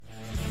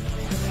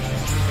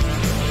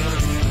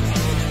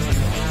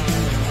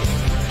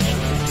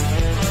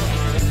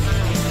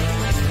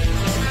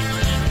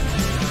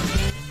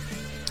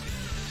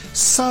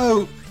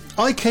So,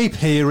 I keep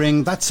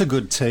hearing that's a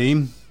good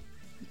team.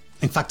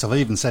 In fact, I've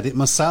even said it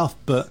myself,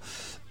 but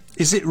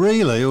is it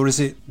really, or is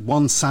it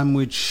one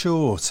sandwich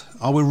short?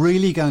 Are we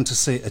really going to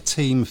see a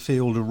team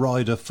field a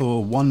rider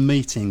for one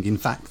meeting, in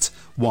fact,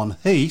 one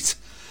heat,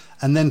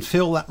 and then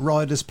fill that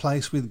rider's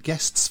place with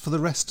guests for the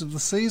rest of the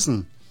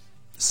season?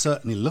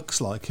 Certainly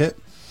looks like it.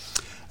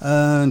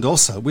 And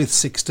also, with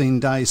 16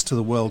 days to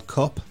the World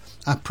Cup,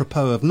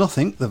 apropos of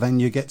nothing, the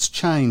venue gets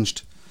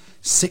changed.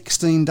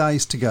 16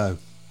 days to go.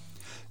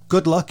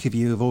 Good luck if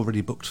you have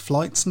already booked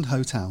flights and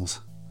hotels.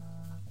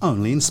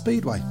 Only in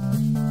Speedway.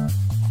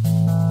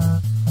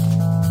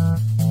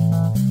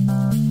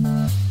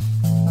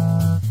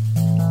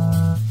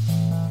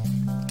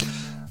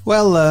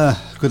 Well,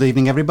 good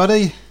evening,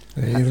 everybody.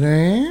 Good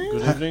evening.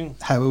 Good evening.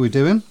 How are we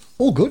doing?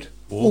 All good.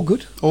 All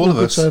good. All of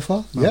good us so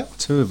far. Well, yeah.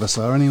 Two of us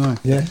are anyway.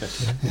 Yeah.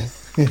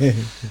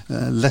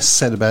 Less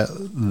said about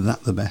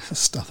that, the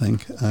best, I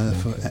think.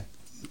 For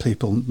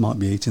people might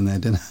be eating their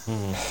dinner.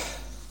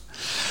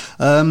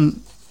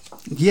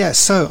 Yeah,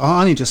 so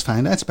I only just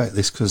found out about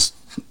this because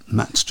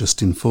Matt's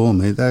just informed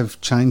me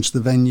they've changed the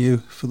venue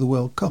for the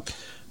World Cup.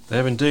 They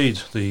have indeed.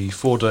 The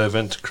 4-day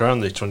event to crown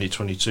the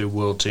 2022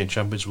 World Team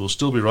Champions will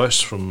still be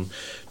raced from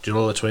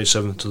July the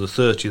 27th to the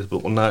 30th,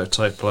 but will now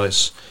take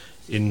place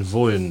in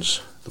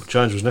Voyens. The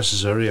change was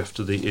necessary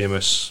after the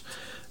EMS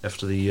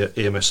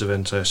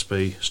event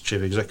ASP's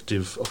Chief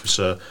Executive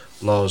Officer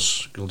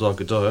Lars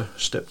Gildargadaya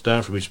stepped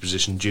down from his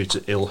position due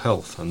to ill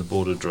health, and the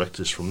board of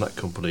directors from that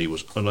company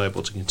was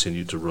unable to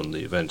continue to run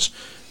the events.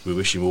 We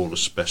wish him all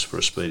the best for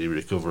a speedy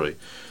recovery.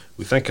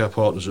 We thank our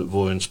partners at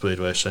Voyens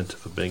Speedway Centre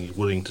for being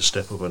willing to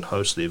step up and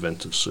host the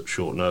event at such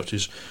short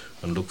notice,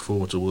 and look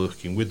forward to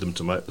working with them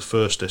to make the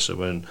first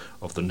SON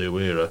of the new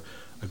era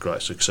a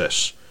great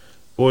success.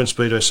 Voyens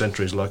Speedway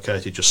Centre is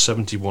located just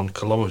 71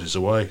 kilometres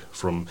away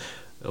from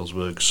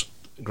Ellsberg's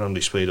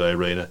Grandy Speedway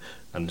Arena,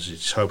 and it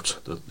is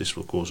hoped that this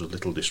will cause as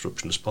little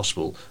disruption as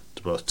possible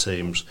to both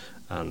teams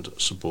and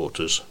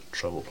supporters'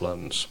 travel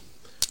plans.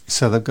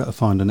 So they've got to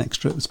find an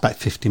extra. It's about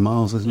 50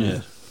 miles, isn't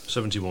it?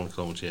 71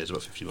 kilometres, it's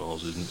about 50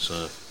 miles, isn't it?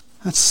 So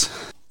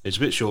it's a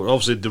bit short.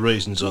 Obviously, the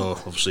reasons are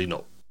obviously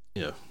not,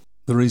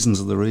 the reasons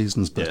are the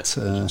reasons, but it's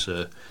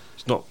certainly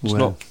not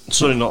ideal.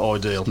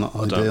 Not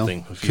I ideal. don't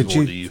think.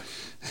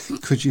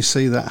 Could you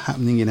see that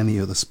happening in any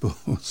other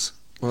sports?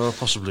 Well,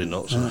 possibly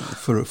not. So.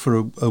 For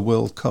a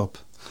World Cup,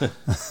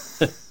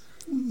 answers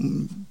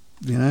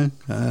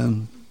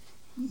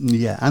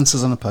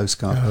on a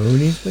postcard.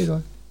 Only in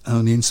Speedway.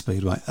 Only in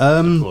Speedway.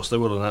 Of course, they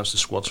will announce the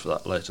squads for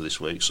that later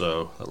this week,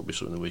 so that'll be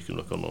something that we can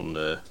look on.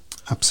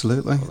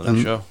 Absolutely, on the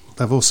next show.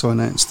 They've also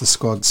announced the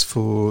squads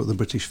for the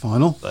British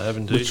final. They have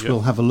indeed, which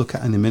we'll have a look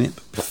at in a minute.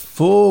 But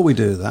before we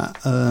do that,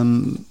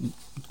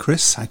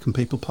 Chris, how can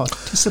people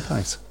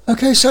participate?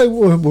 Okay, so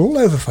we're all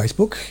over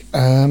Facebook.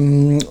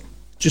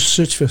 Just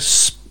search for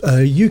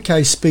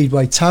UK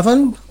Speedway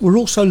Tavern. We're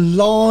also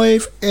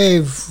live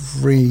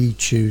every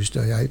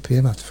Tuesday, 8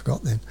 p.m. I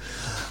forgot then.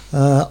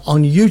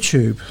 On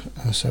YouTube.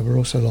 So we're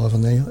also live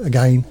on there.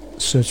 Again,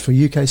 search for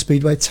UK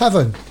Speedway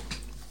Tavern.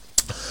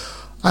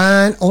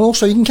 And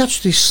also you can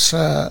catch this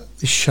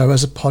this show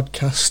as a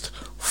podcast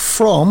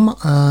from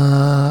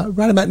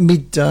around about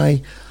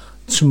midday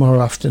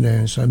tomorrow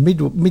afternoon. So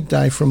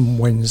midday from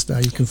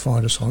Wednesday. You can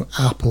find us on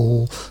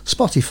Apple,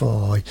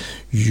 Spotify,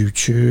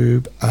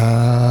 YouTube,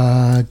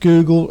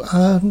 Google,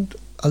 and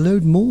a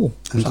load more.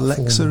 And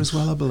Alexa as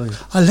well, I believe.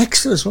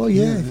 Alexa as well,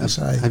 yeah.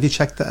 Have you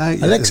checked that out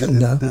yet? Alexa,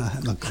 no.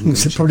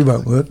 It probably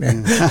won't work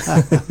now.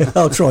 Yeah.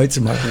 I'll try it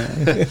tomorrow.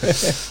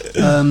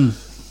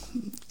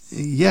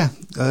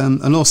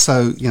 And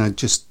also,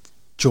 just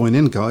join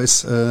in,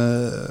 guys.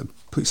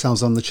 Put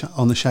yourselves on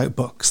the shout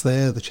box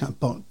there, the chat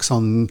box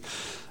on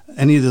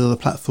any of the other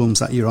platforms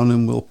that you're on,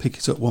 and we'll pick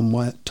it up one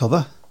way or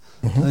t'other,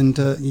 and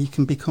you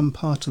can become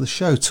part of the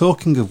show.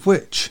 Talking of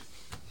which,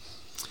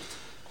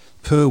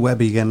 poor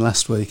Webby again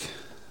last week.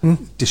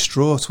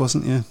 Distraught,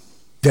 wasn't you?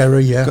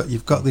 Very, yeah.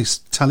 You've got this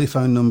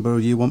telephone number.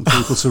 You want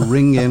people to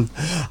ring in.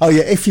 Oh,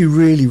 yeah, if you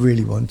really,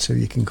 really want to,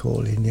 you can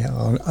call in,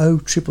 on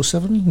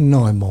 0777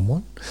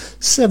 911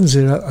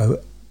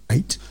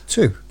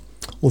 70082.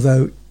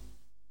 Although,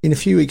 in a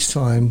few weeks'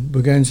 time,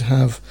 we're going to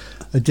have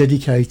a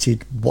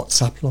dedicated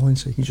WhatsApp line,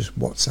 so you can just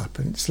WhatsApp,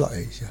 and it's a lot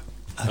easier.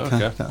 Okay.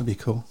 That would be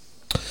cool.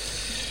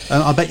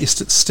 I bet you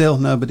still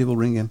nobody will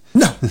ring in.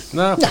 No,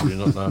 probably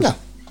not. No,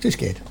 too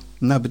scared.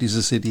 Nobody's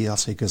as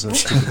idiotic as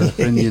us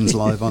Indians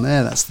live on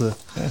air. That's right.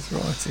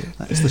 Yeah.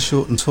 That's the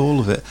short and tall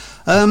of it.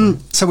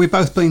 So we've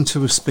both been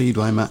to a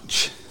Speedway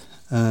match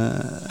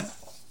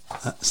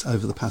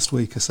over the past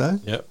week or so.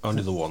 Yeah,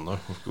 only the one though,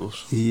 of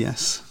course.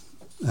 Yes.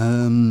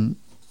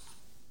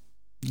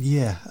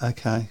 Yeah,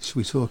 okay. Should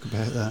we talk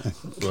about that?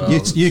 Well,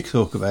 you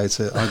talk about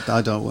it.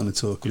 I don't want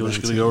to talk about it. You're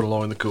just going to go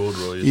along the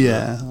corduroy,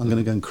 Yeah, I'm going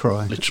to go and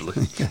cry.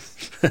 Literally.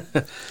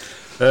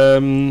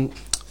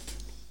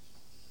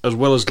 As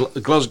well as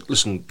Glasgow,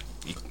 listen,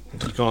 you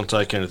can't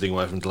take anything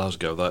away from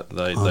Glasgow.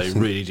 They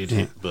really did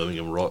hit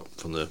Birmingham right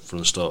from the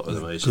start of the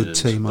meeting. Good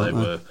team,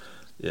 they've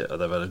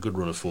had a good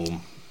run of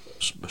form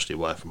especially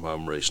away from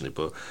home recently.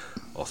 But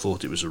I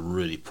thought it was a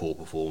really poor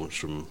performance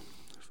for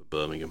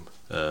Birmingham.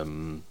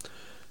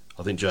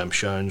 I think James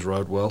Shanes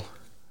rode well.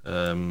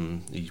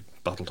 He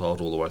battled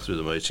hard all the way through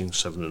the meeting,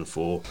 7 and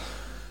 4.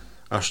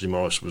 Ashley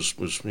Morris was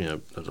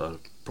had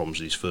problems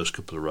in his first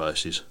couple of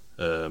races.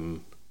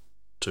 2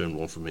 and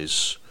 1 from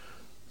his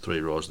 3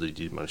 rides that he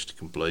did manage to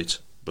complete.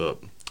 But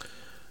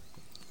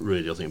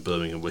really, I think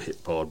Birmingham were hit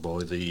hard by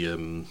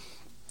the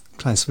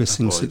Klaus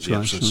Wissing situation. The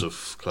absence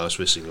of Klaus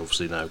Wissing.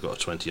 Obviously now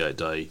got a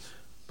 28-day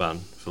ban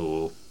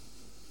for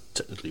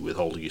technically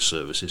withholding his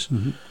services.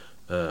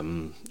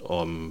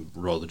 I'm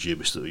rather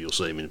dubious that you'll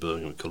see him in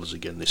Birmingham colours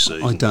again this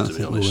season. I don't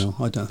think we will.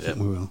 I don't think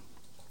we will.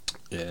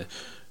 Yeah,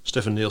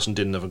 Stefan Nielsen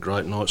didn't have a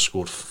great night.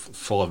 Scored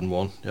 5 and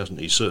 1.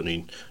 He's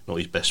certainly not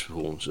his best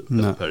performance at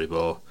Perry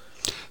Bar.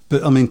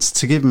 But I mean,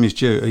 to give him his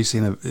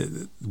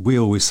due, we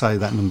always say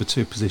that number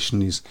 2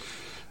 position is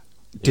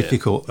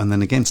difficult, and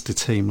then against a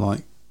team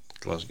like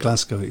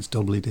Glasgow, it's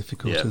doubly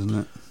difficult, isn't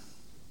it?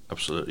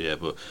 Absolutely, yeah.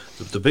 But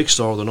the big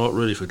star of the night,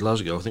 really, for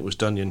Glasgow, I think, was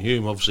Daniel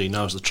Hume. Obviously, he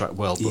knows the track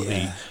well, but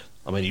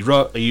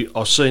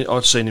I'd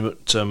seen him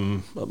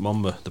at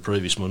Monmouth the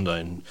previous Monday,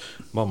 and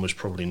Monmouth's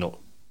probably not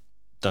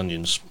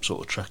Daniel's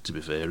sort of track, to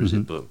be fair, is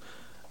it? But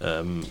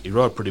he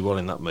rode pretty well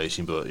in that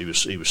meeting, but he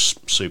was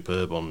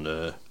superb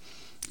on.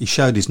 He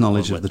showed his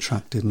knowledge of the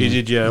track, didn't he? He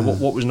did, yeah.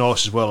 What was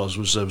nice as well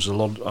was there was a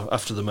lot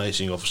after the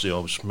meeting. Obviously, I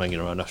was hanging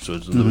around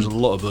afterwards, and there was a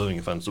lot of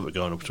Birmingham fans that were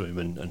going up to him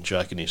and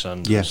shaking his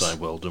hand and saying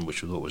 "well done,"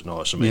 which I thought was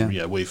nice. I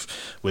mean,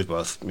 we've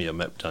both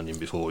met Daniel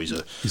before. He's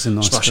a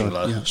nice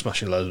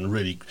smashing lad, and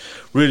really,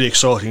 really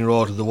exciting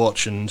rider to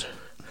watch. And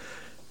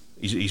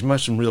he's made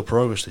some real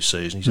progress this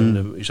season.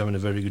 He's having a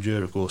very good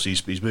year. Of course,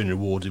 he's been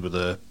rewarded with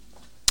the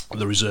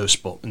reserve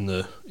spot in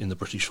the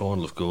British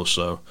final, of course.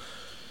 So.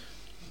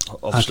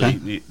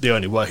 Obviously, the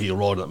only way he'll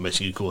ride that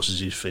meeting, of course,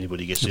 is if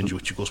anybody gets injured,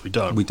 which of course we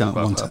don't. We don't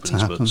want that to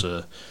happen.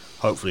 But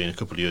hopefully, in a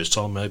couple of years'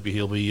 time, maybe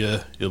he'll be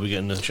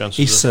getting a chance.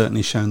 He's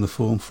certainly shown the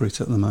form for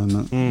it at the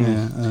moment.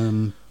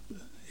 Yeah,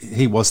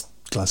 he was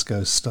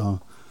Glasgow's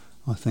star,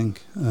 I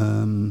think,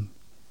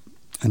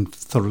 and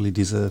thoroughly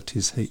deserved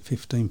his Heat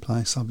 15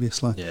 place,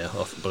 obviously. Yeah,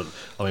 but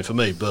I mean, for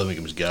me,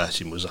 Birmingham's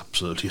gating was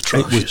absolutely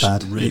atrocious. It was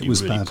bad. Really, it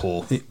was really bad.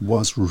 Poor. It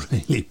was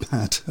really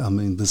bad. I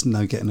mean, there's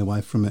no getting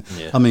away from it.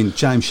 Yeah. I mean,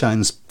 James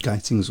Shane's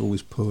gating was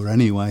always poor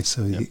anyway,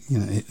 so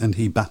and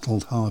he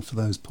battled hard for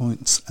those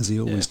points as he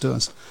always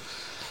does.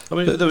 I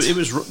mean,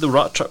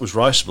 the track was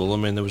raceable. I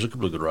mean, there was a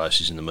couple of good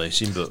races in the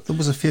meeting, but there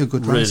was a few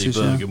good races.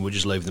 Really, Birmingham would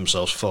just leave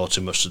themselves far too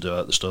much to do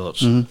at the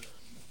starts.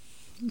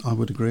 I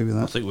would agree with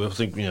that. I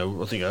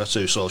think our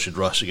 2 sides should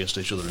race against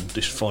each other and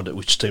just find out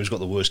which team's got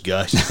the worst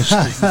gate.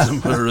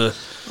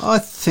 I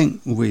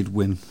think we'd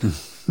win.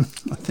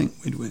 I think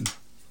we'd win.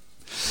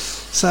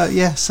 So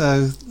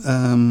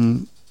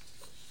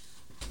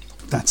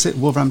that's it.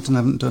 Wolverhampton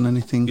haven't done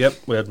anything. Yep,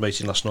 we had a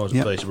meeting last night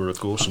at Peterborough, of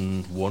course,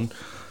 and won.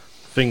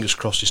 Fingers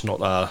crossed it's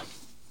not our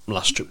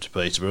last trip to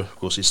Peterborough. Of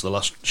course, it's the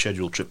last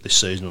scheduled trip this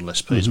season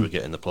unless Peterborough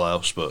get in the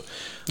playoffs. But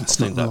I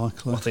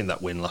think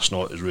that win last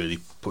night has really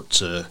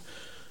put.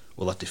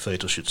 That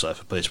defeat, I should say,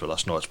 for Peterborough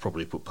last night's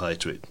probably put pay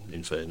to it,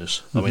 in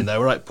fairness. I mean, they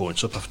were 8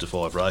 points up after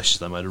 5 races.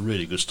 They made a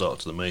really good start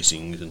to the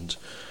meeting, and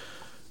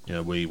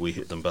we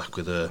hit them back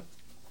with 2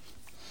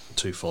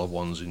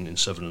 5-1s in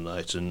 7 and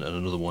 8, and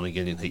another one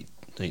again in heat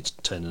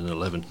 10 and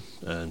 11,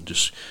 and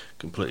just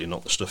completely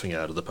knocked the stuffing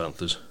out of the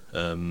Panthers.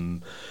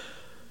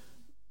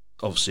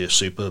 Obviously, a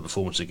superb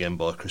performance again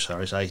by Chris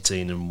Harris,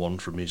 18 and 1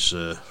 from his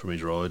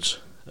rides.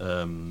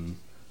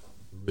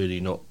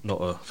 Really not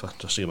a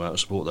fantastic amount of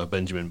support though.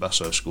 Benjamin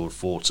Basso scored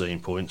 14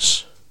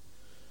 points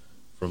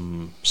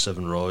from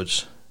 7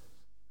 rides.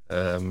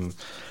 Hans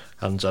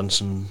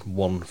Hansen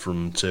 1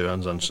 from 2.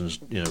 Hans Hansen's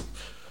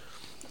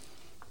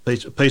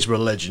Peterborough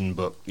legend,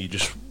 but you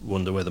just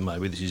wonder whether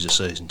maybe this is a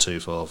season too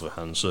far for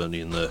Hans.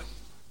 Certainly in the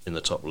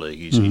top league,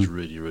 he's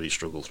really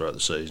struggled throughout the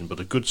season. But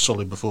a good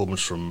solid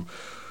performance from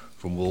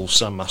Wolves.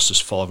 Sam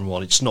Masters 5 and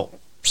 1. It's not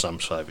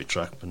Sam's favourite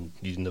track, and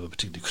he didn't have a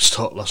particularly good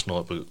start last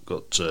night, but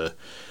got a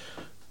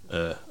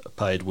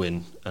paid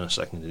win and a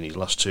second in his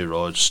last 2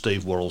 rides.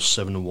 Steve Worrell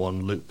 7 and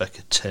 1, Luke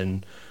Becker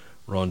 10,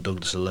 Ryan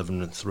Douglas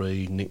 11 and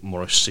 3, Nick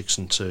Morris 6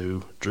 and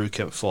 2, Drew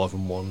Kemp 5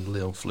 and 1,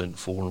 Leon Flint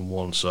 4 and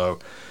 1. So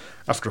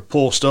after a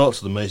poor start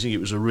to the meeting, it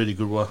was a really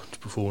good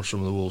performance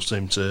from the Wolves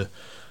team to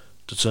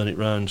turn it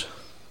round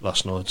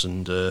last night.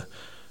 And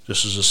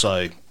just as I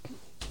say,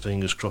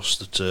 fingers crossed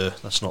that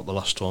that's not the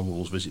last time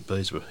Wolves visit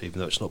Peterborough, even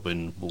though it's not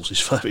been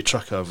Wolves' favourite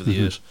track over the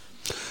years.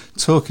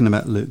 Talking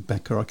about Luke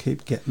Becker, I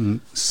keep getting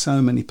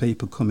so many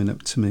people coming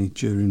up to me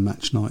during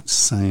match nights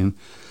saying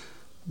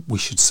we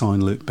should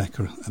sign Luke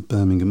Becker at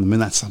Birmingham. I mean,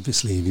 that's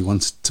obviously if he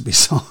wants to be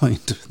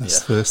signed. That's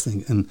the first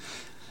thing. And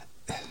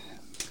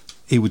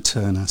he would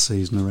turn our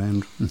season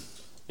around.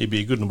 He'd be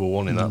a good number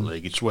 1 in that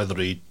league. It's whether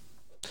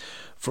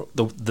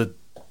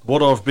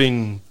what I've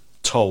been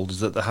told is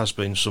that there has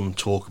been some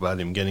talk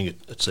about him getting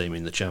a team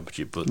in the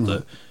Championship, but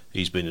that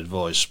he's been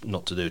advised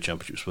not to do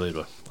Championship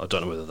Speedway. I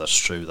don't know whether that's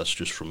true. That's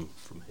just from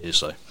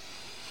hearsay.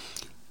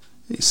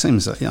 It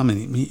seems like, I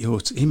mean,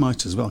 he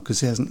might as well, because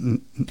there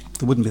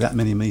wouldn't be that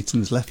many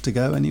meetings left to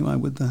go anyway,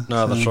 would there?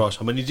 No, that's right.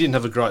 I mean, he didn't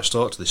have a great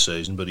start to this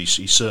season, but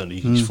he's certainly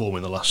his form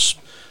in the last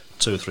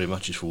 2 or 3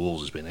 matches for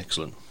Wolves has been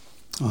excellent.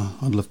 Oh,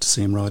 I'd love to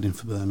see him riding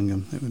for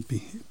Birmingham. It would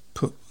be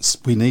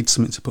we need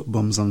something to put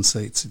bums on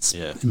seats. It's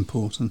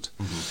important.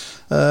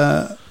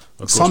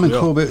 Simon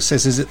Corbett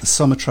says, "Is it the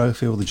Summer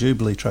Trophy or the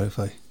Jubilee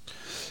Trophy?"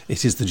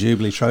 It is the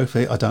Jubilee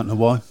Trophy. I don't know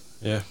why.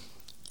 Yeah.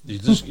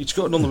 It's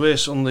got it on the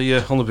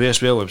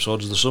BSBL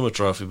website as the Summer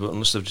Trophy, but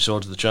unless they've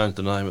decided to change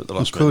the name at the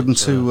last according minute.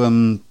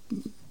 to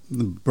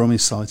the Brummy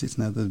site, it's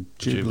now the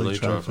Jubilee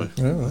Trophy.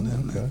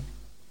 Okay.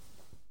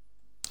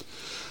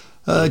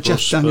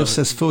 Jeff Daniel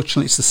says,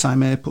 fortunately it's the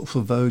same airport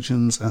for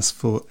Vojens as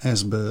for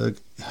Esberg.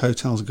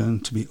 Hotels are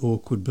going to be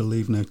awkward,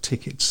 believe no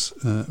tickets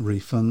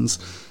refunds.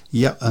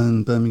 Yep,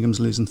 and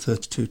Birmingham's losing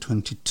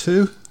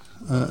 32-22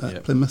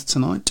 at Plymouth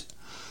tonight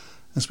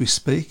as we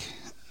speak.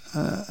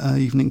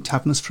 Evening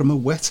Taverners from a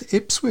wet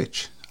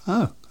Ipswich.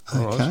 Oh,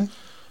 okay.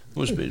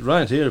 Right. It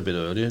rained here a bit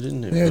earlier,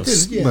 didn't it? Yeah, it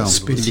did. Yeah, well,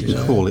 you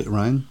can call it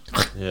rain.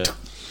 Yeah.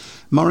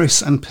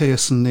 Morris and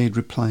Pearson need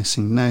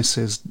replacing now,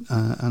 says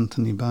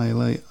Anthony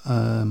Bailey.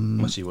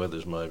 Matty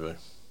Weathers, maybe.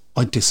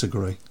 I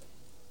disagree.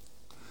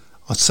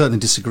 I'd certainly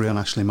disagree on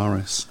Ashley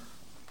Morris.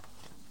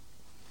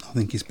 I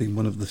think he's been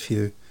one of the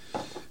few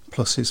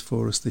pluses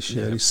for us this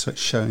year. He's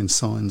showing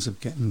signs of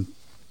getting...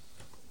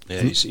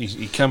 Yeah,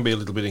 he can be a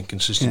little bit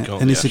inconsistent,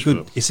 can't and he?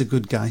 He's a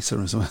good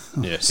gaiter as well.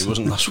 Yes, he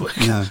wasn't last week.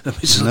 No,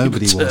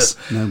 nobody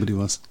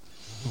was.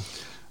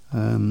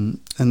 And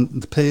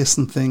the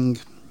Pearson thing...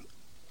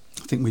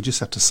 I think we just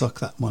have to suck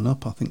that one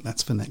up. I think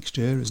that's for next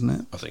year, isn't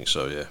it? I think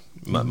so, yeah.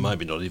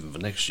 Maybe not even for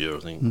next year, I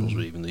think.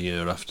 Possibly even the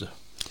year after.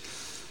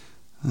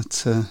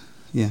 But,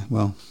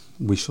 well,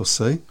 we shall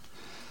see.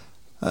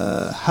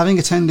 Having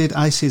attended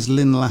Aces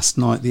Lynn last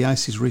night, the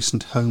Aces'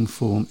 recent home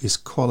form is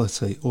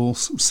quality. All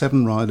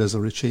 7 riders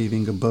are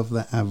achieving above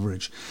their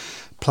average.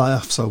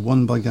 Playoffs are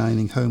won by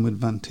gaining home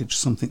advantage,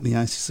 something the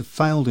Aces have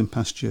failed in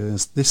past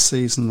years. This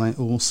season they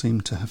all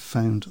seem to have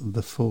found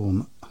the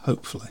form,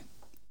 hopefully.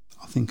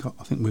 I think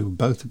we would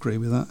both agree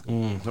with that.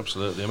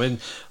 Absolutely. I mean,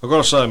 I've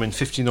got to say,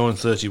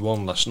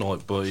 59-31 last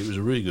night, but it was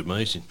a really good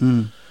meeting.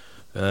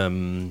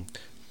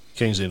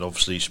 Kings Lynn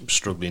obviously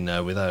struggling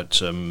now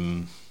without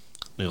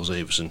Niels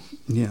Everson.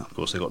 Yeah. Of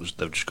course,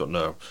 they've just got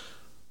no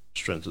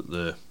strength at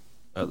the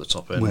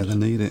top end where they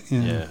need it.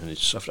 Yeah. Yeah, and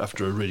it's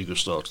after a really good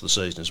start to the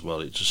season as well.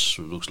 It just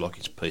looks like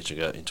it's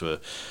petering out into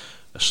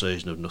a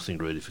season of nothing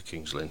really for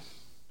Kings Lynn.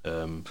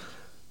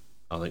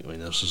 I think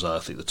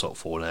the top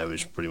 4 now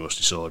is pretty much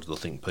decided. I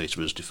think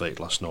Peterborough's defeat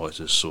last night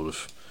has sort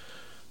of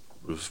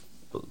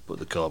put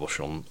the kibosh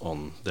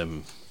on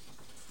them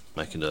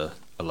making a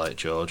late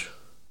charge.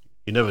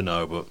 You never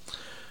know, but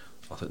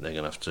I think they're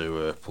going to have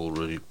to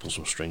pull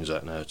some strings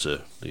out now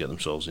to get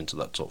themselves into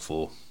that top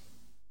 4.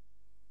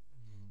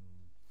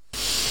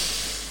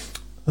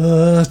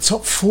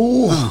 Top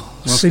 4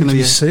 seem to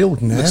be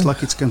sealed now. Looks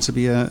like it's going to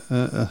be a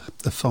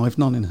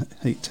 5-9 in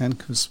Heat 10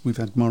 because we've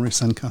had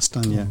Morris and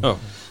Castagna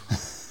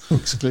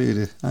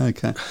excluded.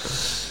 Okay.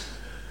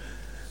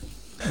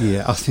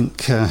 Yeah, I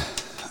think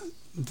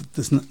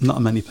there's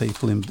not many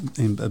people in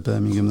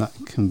Birmingham that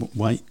can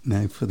wait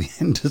now for the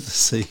end of the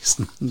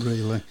season.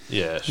 Really,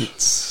 yes.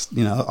 It's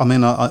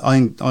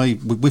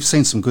we've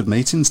seen some good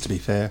meetings. To be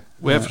fair,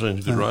 we have seen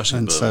good racing,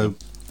 and so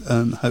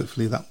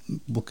hopefully that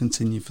will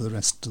continue for the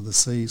rest of the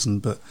season.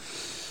 But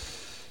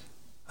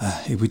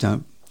if we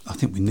don't, I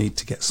think we need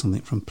to get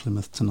something from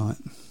Plymouth tonight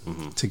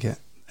to get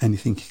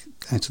anything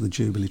out of the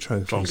Jubilee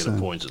Trophy. Try and get a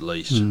point at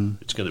least.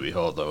 It's going to be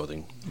hard though, I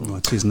think.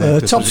 Right, it is now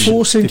top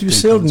 4 seem to be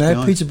sealed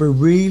now. Peterborough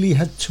really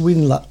had to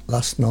win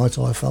last night,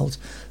 I felt.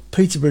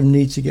 Peterborough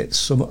need to get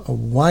some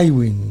away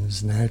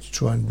wins now to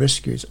try and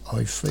rescue it,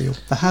 I feel.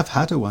 They have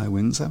had away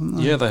wins, haven't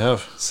they? Yeah, they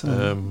have.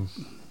 So.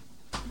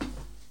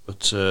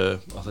 But I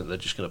think they're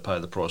just going to pay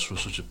the price for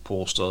such a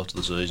poor start to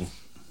the season.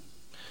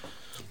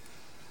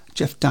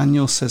 Jeff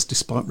Daniel says,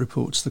 despite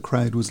reports the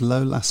crowd was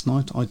low last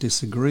night, I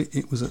disagree.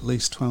 It was at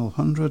least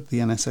 1,200. The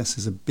NSS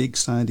is a big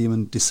stadium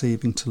and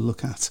deceiving to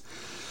look at.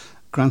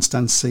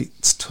 Grandstand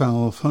seats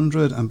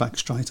 1,200 and back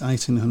straight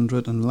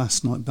 1,800. And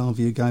last night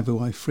Bellevue gave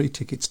away free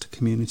tickets to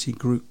community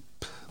group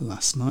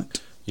last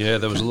night. Yeah,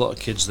 there was a lot of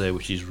kids there,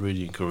 which is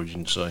really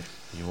encouraging to say.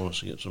 You want us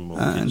to get some more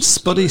kids. And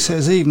Spuddy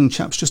says, evening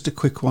chaps, just a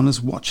quick one, as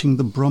watching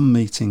the Brum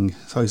meeting.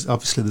 So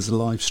obviously there's a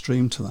live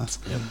stream to that.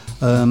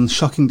 Yep.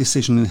 Shocking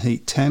decision in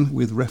Heat 10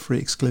 with referee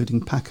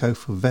excluding Paco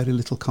for very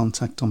little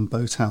contact on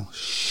Boathal.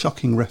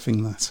 Shocking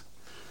reffing that.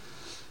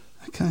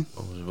 Okay.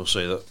 We'll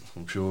see that,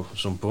 I'm sure, at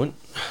some point.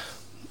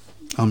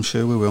 I'm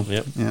sure we will.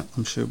 Yep. Yeah,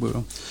 I'm sure we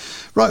will.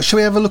 Right, shall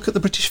we have a look at the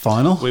British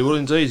final? We will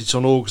indeed. It's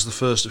on August the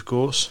 1st, of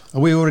course.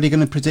 Are we already going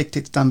to predict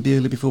it's Dan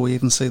Bewley before we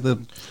even see the...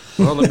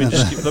 Well, let me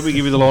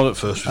give you the lineup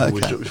first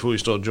before we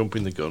start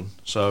jumping the gun.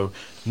 So,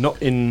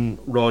 not in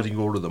riding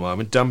order at the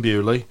moment. Dan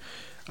Bewley,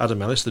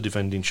 Adam Ellis, the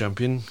defending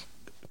champion,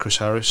 Chris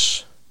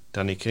Harris,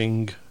 Danny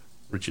King,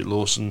 Richard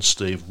Lawson,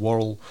 Steve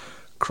Worrell,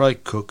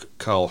 Craig Cook,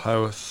 Carl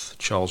Howarth,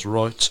 Charles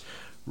Wright,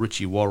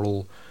 Richie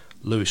Worrell,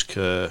 Lewis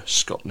Kerr,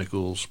 Scott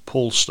Nichols,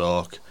 Paul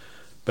Stark,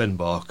 Ben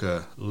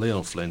Barker,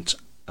 Leon Flint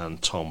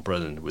and Tom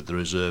Brennan, with the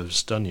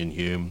reserves Daniel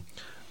Hume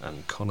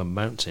and Connor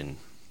Mountain.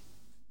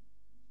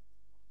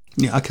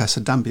 Yeah, okay,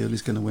 so Dan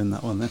Bewley's going to win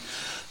that one then.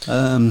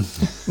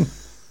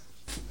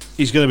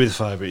 He's going to be the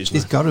favourite, isn't he?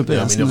 He's got to be.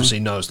 Yeah, I mean, obviously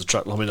he knows the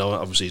track. I mean,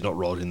 obviously he's not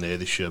riding there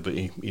this year, but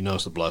he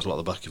knows the place like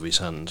the back of his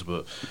hand.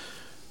 But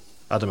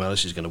Adam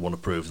Ellis is going to want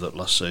to prove that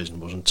last season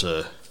wasn't,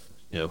 a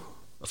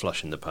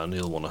flash in the pan.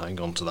 He'll want to hang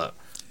on to that,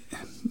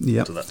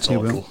 to that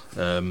title.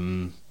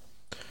 And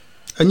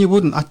you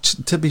wouldn't.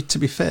 To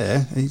be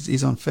fair,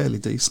 he's on fairly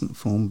decent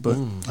form, but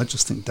I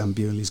just think Dan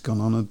Bewley's gone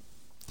on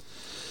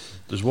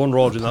there's one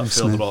rider in that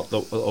field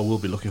that I will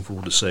be looking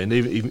forward to seeing.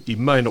 He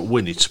may not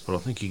win it, but I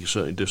think he can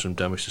certainly do some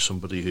damage to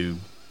somebody who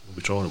will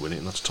be trying to win it,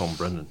 and that's Tom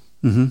Brennan.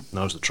 Mm-hmm.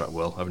 Knows the track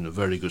well, having a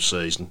very good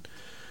season.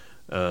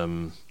 Got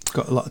a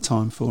lot of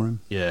time for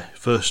him. Yeah,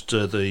 I think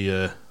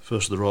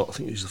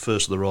he's the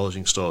first of the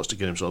rising stars to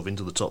get himself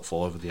into the top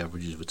 5 of the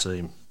averages of a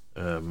team.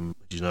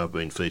 He's now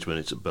been featured when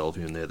it's at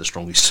Bellevue, and they're the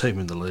strongest team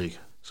in the league.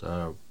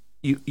 So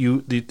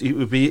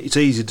it's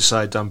easy to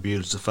say Dan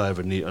Bewley's the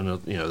favourite,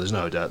 and there's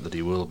no doubt that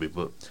he will be,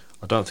 but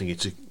I don't think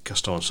it's a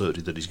cast iron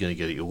certainty that he's going to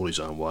get it all his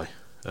own way.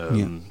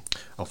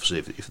 Obviously,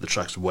 if the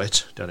track's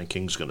wet, Darren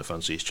King's going to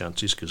fancy his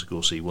chances because, of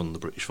course, he won the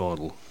British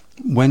final.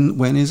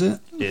 When is it?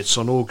 It's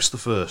on August the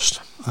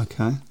 1st.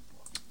 Okay.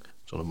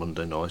 It's on a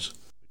Monday night,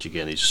 which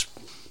again is...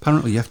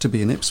 Apparently you have to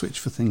be in Ipswich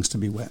for things to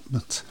be wet,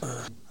 but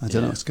I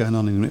don't know what's going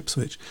on in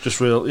Ipswich.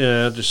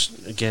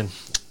 Again...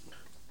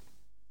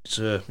 It's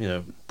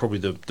probably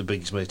the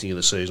biggest meeting of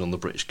the season on the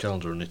British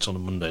calendar, and it's on a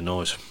Monday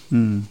night.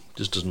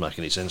 Just doesn't make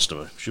any sense to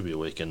me. Should be a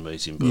weekend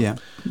meeting, but yeah.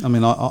 I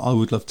mean, I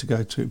would love to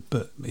go to it,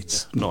 but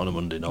it's not on a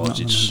Monday night. Not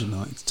on a Monday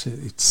night.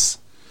 It's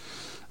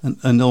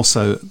and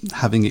also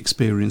having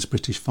experienced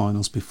British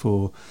finals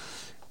before,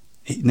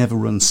 it never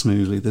runs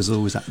smoothly. There's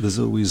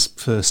always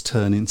first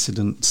turn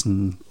incidents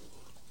and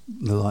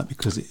the like,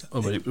 because it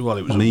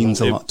means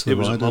a lot to the riders. It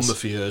was a number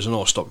for years, and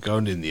I stopped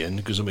going in the end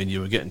because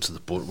you were getting to the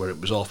point where it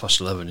was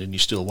 11:30 and you're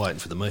still waiting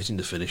for the meeting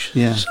to finish.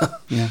 Yeah, so,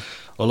 yeah.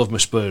 I love my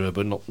Speedway,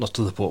 but not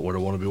to the point where I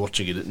want to be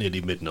watching it at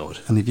nearly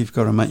midnight. And if you've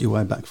got to make your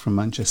way back from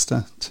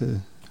Manchester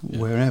to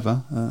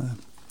wherever,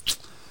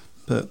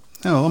 but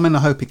I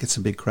hope it gets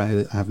a big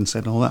crowd. I haven't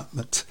said all that,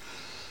 but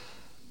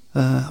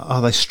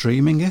are they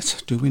streaming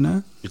it? Do we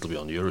know? It'll be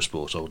on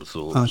Eurosport, I would have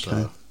thought. Okay.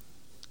 So.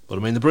 But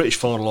I mean, the British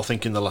final, I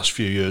think, in the last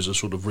few years has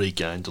sort of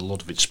regained a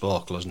lot of its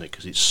sparkle, hasn't it?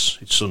 Because it's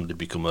suddenly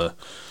become a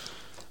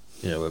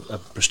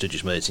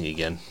prestigious meeting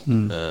again.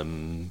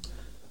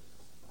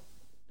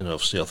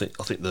 Obviously, I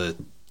think the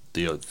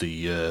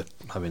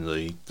having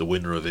the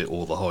winner of it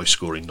or the high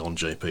scoring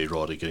non-GP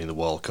rider getting the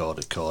wild card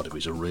at Cardiff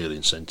is a real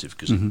incentive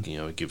because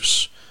it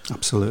gives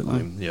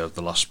absolutely.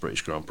 The last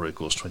British Grand Prix, of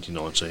course,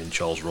 2019,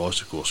 Charles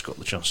Wright, of course, got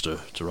the chance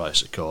to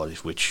race at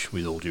Cardiff, which,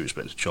 with all due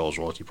respect to Charles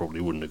Wright, he probably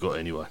wouldn't have got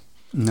anyway.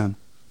 No.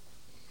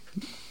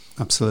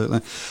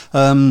 Absolutely.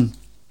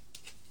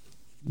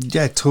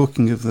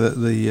 Talking of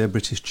the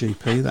British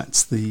GP,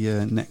 that's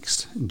the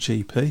next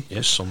GP.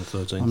 Yes, on the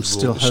 13th I'm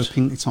still August.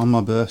 hoping it's on my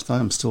birthday.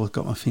 I'm still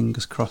got my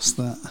fingers crossed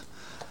that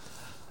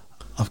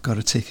I've got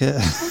a ticket.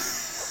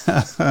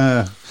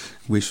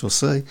 We shall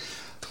see.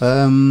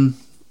 So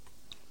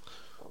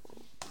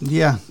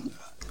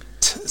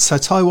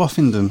Ty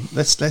Woffington,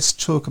 let's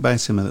talk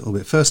about him a little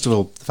bit. First of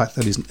all, the fact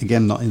that he's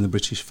again not in the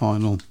British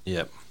final.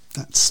 Yeah,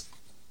 that's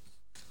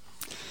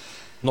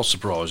not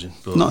surprising.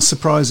 But not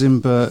surprising,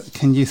 but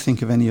can you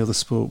think of any other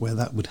sport where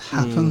that would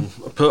happen?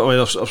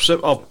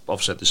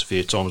 I've said this a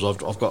few times. I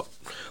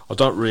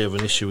don't really have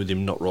an issue with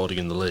him not riding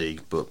in the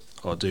league, but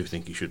I do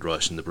think he should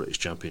race in the British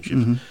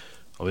Championship.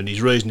 I mean, his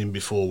reasoning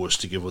before was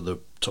to give other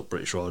top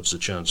British riders a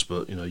chance,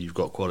 but you've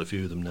got quite a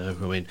few of them now.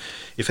 I mean,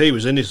 if he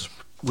was in it,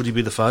 would he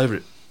be the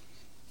favourite?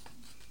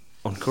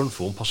 On current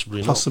form,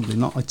 possibly not. Possibly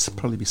not. I'd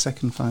probably be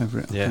second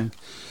favourite. I think.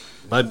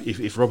 Maybe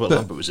if Robert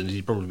Lambert was in it,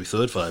 he'd probably be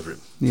third favourite.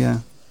 Yeah.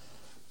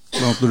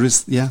 Well, there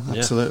is. Yeah,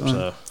 absolutely.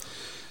 So.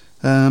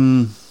 I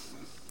mean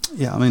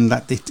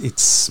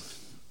it's.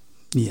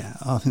 Yeah,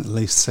 I think the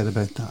least said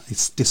about that.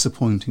 It's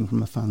disappointing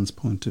from a fan's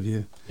point of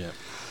view. Yeah.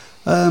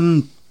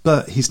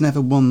 But he's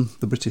never won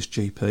the British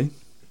GP.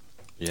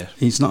 Yeah.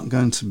 He's not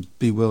going to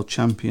be world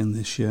champion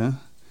this year.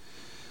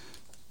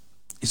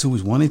 He's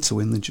always wanted to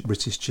win the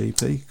British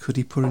GP. Could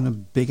he put in a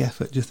big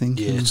effort, do you think?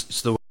 Yeah,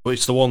 it's the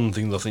one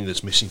thing I think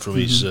that's missing from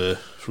his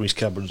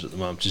cabins at the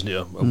moment, isn't it?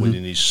 A win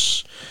in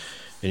his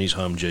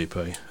home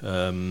GP.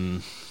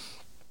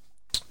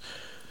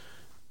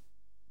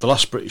 The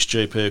last British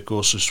GP, of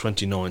course, was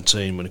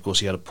 2019, when of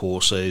course he had a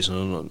poor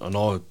season, and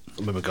I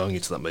remember going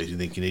into that meeting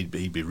thinking he'd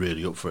be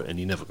really up for it, and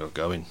he never got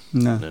going.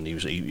 No, and he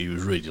was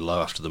really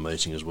low after the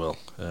meeting as well.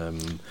 I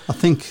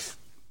think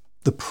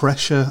the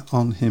pressure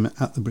on him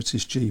at the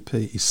British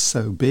GP is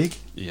so big.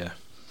 Yeah.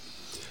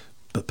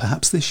 But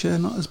perhaps this year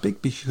not as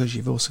big, because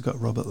you've also got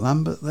Robert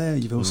Lambert there.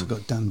 You've also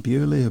got Dan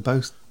Bewley, who are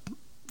both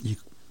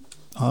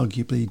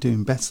arguably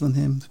doing better than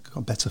him,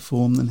 got better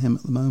form than him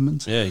at the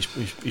moment. Yeah,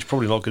 he's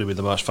probably not going to be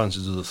the most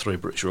fancied of the three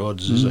British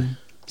riders, is he?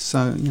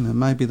 So,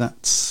 maybe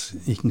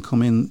he can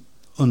come in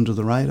under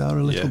the radar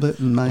a little bit,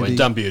 and maybe...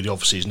 Dan Beard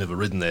obviously has never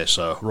ridden there,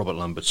 so Robert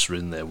Lambert's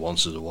ridden there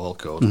once as a wild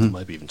card,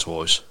 maybe even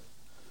twice.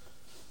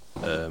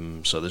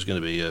 So there's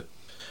going to be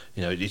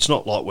it's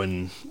not like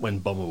when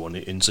Bomber won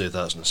it in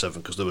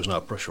 2007, because there was no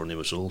pressure on him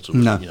at all.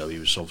 No. He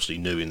was obviously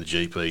new in the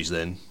GPs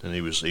then, and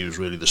he was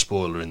really the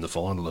spoiler in the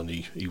final, and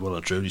he well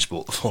and truly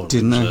sport the final.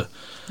 Didn't he?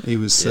 He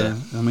was.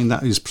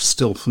 That is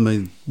still for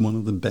me one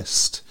of the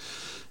best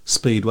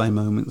Speedway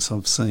moments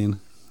I've seen.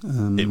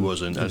 It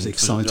was, and it was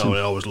exciting.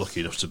 I was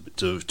lucky enough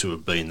to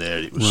have been there.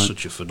 It was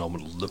such a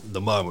phenomenal.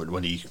 The moment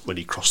when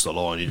he crossed the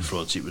line in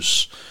front, it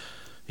was,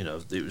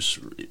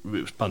 it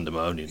was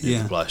pandemonium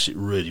in the place. It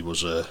really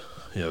was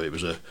it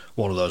was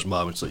one of those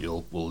moments that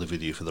will live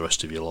with you for the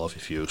rest of your life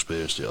if you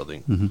experienced it, I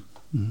think.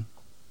 Mm-hmm.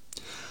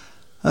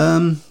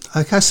 Mm-hmm.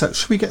 Okay, so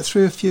should we get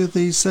through a few of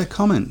these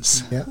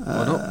comments? Yeah.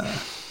 Why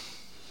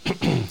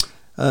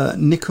not?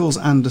 Nichols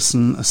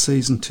Anderson, a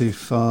season too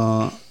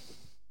far.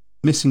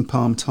 Missing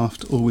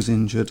Palmtoft, always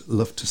injured.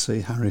 Love to see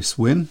Harris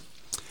win.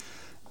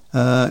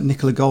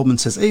 Nicola Goldman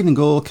says, evening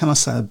all, can I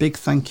say a big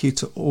thank you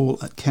to all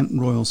at Kent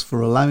Royals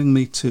for allowing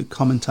me to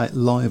commentate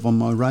live on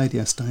my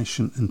radio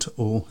station, and to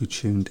all who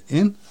tuned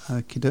in.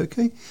 Okie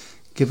dokie.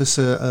 Give us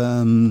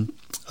a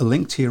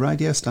link to your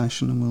radio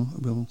station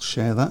and we'll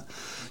share that.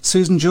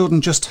 Susan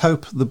Jordan, just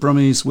hope the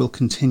Brummies will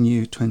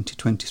continue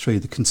 2023.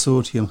 The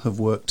consortium have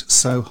worked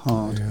so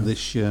hard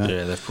this year.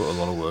 Yeah, they've put a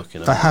lot of work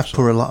in. They have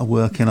put a lot of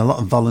work in. A lot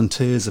of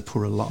volunteers have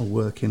put a lot of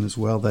work in as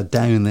well. They're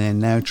down there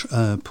now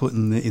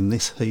putting in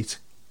this heat.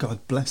 God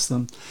bless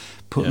them,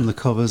 putting the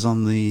covers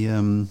on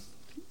the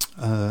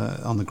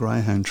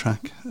Greyhound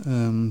track.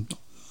 I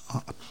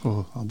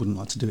wouldn't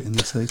like to do it in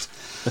this heat.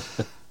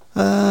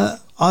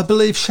 I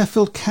believe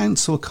Sheffield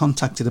Council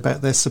contacted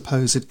about their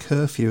supposed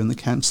curfew, and the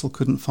council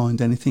couldn't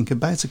find anything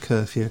about a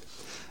curfew.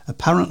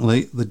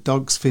 Apparently, the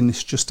dogs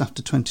finished just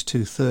after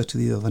 22:30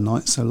 the other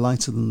night, so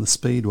later than the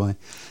Speedway.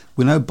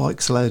 We know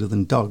bikes are louder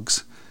than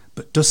dogs,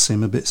 but does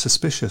seem a bit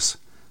suspicious.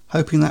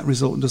 Hoping that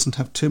result doesn't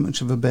have too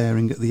much of a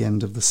bearing at the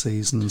end of the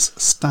season's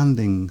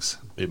standings.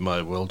 It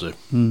may well do.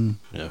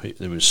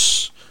 There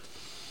was,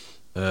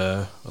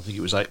 I think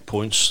it was 8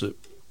 points that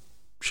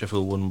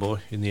Sheffield won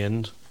by in the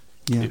end.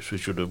 Yeah.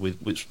 Ipswich would have,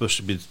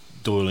 especially with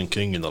Doyle and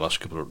King in the last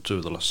two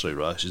of the last three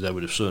races, they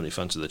would have certainly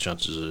fancied the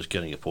chances of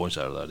getting a point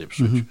out of that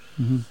Ipswich.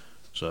 Mm-hmm.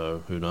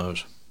 So who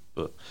knows?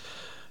 But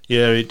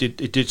yeah, it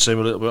did seem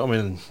a little bit. I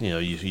mean,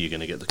 you're going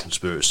to get the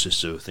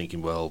conspiracists who are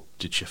thinking, well,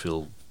 did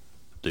Sheffield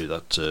do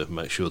that to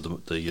make sure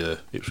the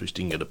Ipswich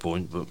didn't get a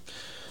point, but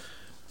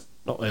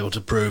not able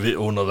to prove it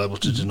or not able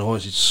to deny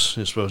it.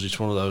 I suppose it's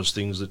one of those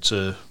things that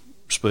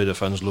Speedo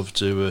fans love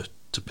to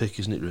pick,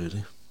 isn't it?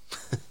 Really.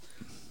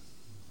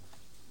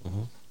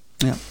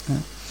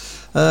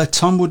 Yeah.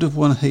 Tom would have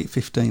won Heat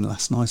 15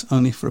 last night,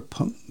 only for a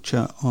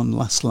puncture on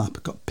last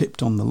lap. Got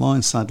pipped on the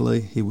line, sadly.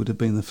 He would have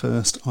been the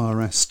first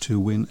RS to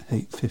win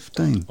Heat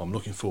 15. I'm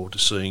looking forward to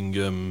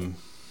seeing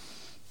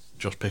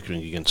Josh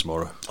Pickering again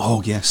tomorrow.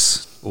 Oh,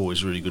 yes.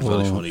 Always really good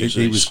value for him.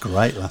 He was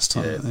great last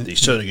time.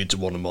 He's turning into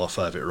one of my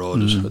favourite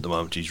riders at the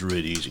moment.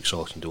 He's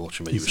exciting to watch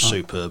him. He was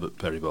superb at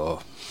Perry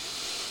Bar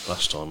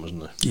last time,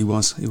 wasn't he? He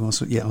was.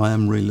 Yeah, I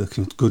am really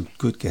looking at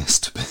good guess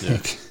to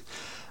pick.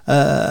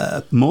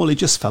 Yeah. Morley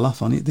just fell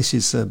off on it. This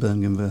is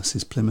Birmingham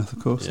versus Plymouth, of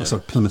course. Yeah.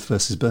 Sorry, Plymouth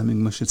versus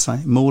Birmingham, I should say.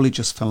 Morley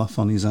just fell off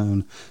on his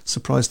own.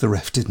 Surprised the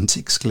ref didn't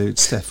exclude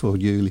Steph or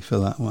Yuli for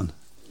that one.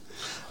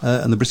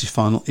 And the British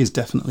final is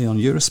definitely on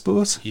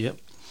Eurosport. Yep.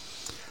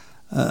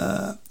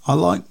 I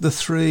like the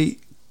 3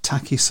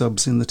 tacky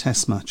subs in the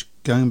test match.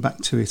 Going back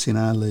to it in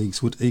our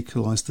leagues would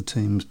equalise the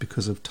teams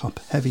because of top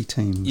heavy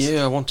teams.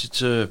 Yeah, I wanted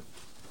to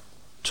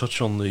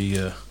touch on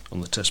the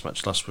test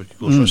match last week. Of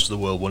course, the rest of the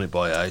world won it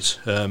by 8.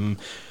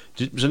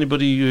 Was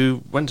anybody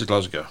who went to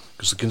Glasgow?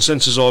 Because the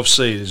consensus I've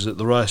seen is that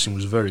the racing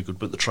was very good,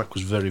 but the track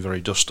was very,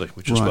 very dusty,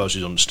 which I suppose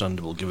is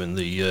understandable given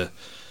the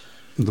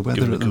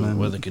weather at the moment.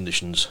 Weather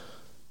conditions.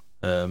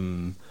 I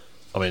mean,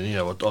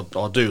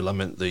 I do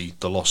lament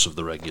the loss of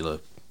the regular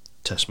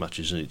test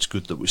matches, and it's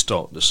good that we're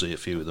starting to see a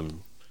few of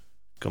them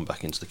come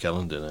back into the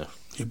calendar now.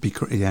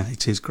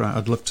 It is great.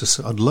 I'd love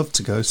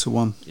to go to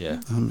one.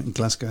 Yeah.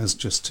 Glasgow's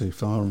just too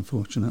far,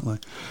 unfortunately.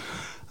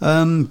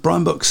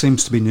 Brian Buck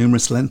seems to be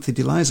numerous lengthy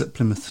delays at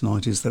Plymouth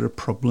tonight. Is there a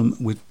problem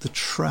with the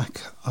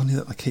track? Only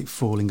that I keep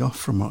falling off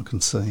from what I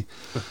can see.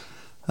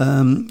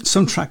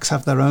 Some tracks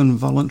have their own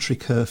voluntary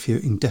curfew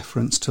in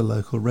deference to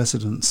local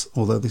residents,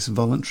 although this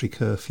voluntary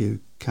curfew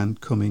can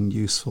come in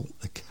useful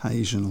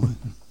occasionally.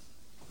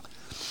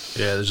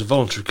 Yeah, there's a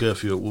voluntary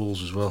curfew at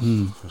Wolves as well.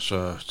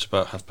 So it's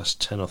about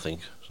 10:30, I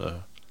think. So,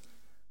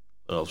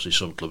 and obviously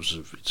some clubs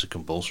it's a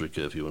compulsory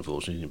curfew,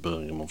 unfortunately, in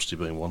Birmingham obviously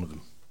being one of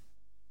them.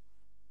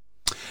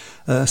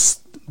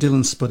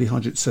 Dylan Spuddy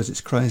Hodgett says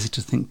it's crazy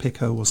to think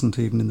Pico wasn't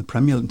even in the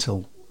Premier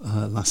until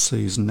last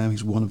season. Now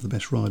he's one of the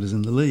best riders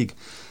in the league.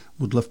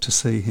 Would love to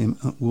see him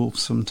at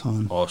Wolves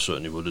sometime. I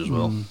certainly would as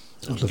well.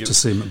 I'd love to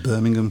see him at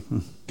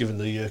Birmingham. Given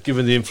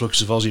the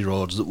influx of Aussie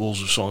riders that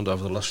Wolves have signed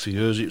over the last few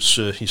years, it's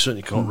you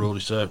certainly can't rule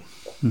it out.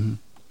 Mm-hmm.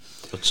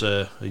 But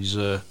he's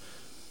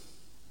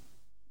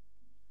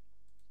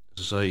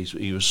So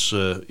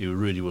he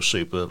really was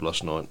superb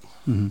last night.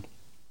 Mm-hmm.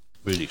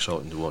 Really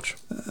exciting to watch.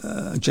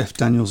 Jeff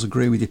Daniels,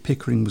 agree with you.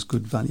 Pickering was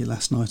good value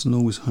last night and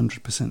always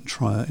 100%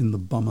 trier in the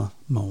bomber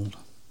mould.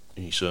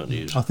 He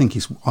certainly is. I think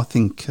he's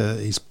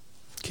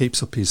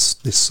keeps up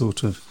this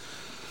sort of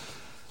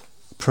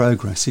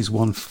progress. He's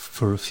one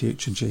for a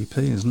future GP,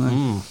 isn't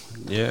he?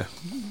 Yeah,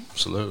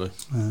 absolutely.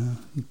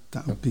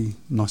 That would be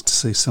nice to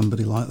see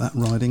somebody like that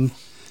riding.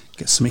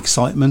 Get some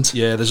excitement.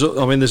 Yeah, there's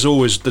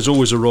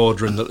always a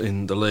rider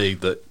in the league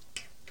that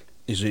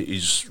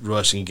is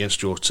racing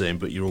against your team,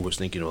 but you're always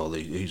thinking, oh,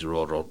 he's a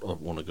rider I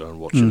want to go and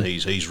watch, and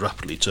he's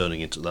rapidly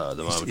turning into that at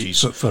the moment.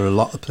 He's for a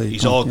lot of people.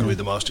 He's arguably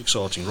the most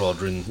exciting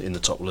rider in the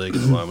top league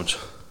at the moment.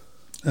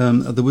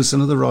 There was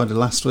another rider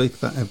last week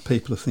that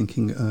people are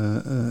thinking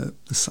the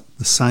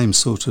same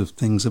sort of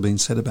things have been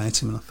said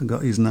about him, and I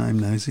forgot his name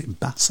now. Is it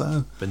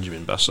Basso?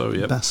 Benjamin Basso,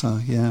 yeah. Basso,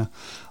 yeah.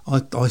 I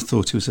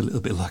thought he was a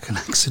little bit like an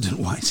accident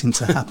waiting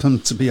to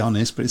happen, to be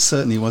honest, but it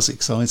certainly was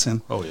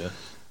exciting. Oh, yeah.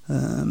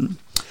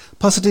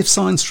 Positive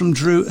signs from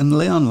Drew and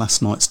Leon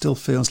last night. Still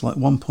feels like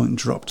 1 point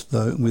dropped,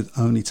 though, with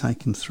only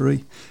taking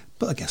 3.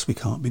 But I guess we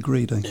can't be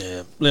greedy.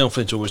 Yeah, Leon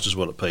Flint always does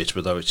well at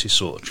Peterborough, though. It's his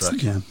sort of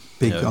track. Yeah,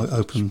 big,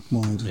 open,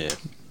 wide. Yeah.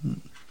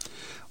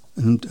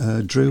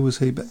 And Drew, was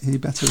he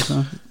better as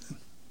well?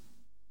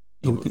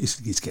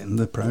 He's getting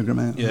the programme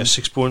out. Yeah,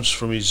 6 points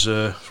from his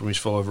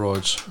 5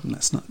 rides.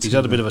 That's not. He's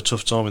had a bit of a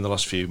tough time in the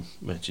last few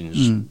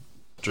meetings,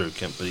 Drew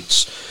Kemp, but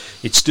it's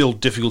still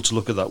difficult to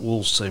look at that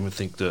Wolves team and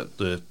think that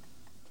the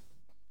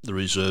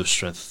reserve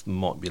strength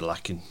might be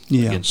lacking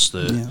against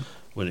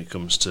when it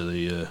comes to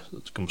the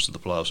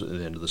playoffs at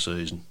the end of the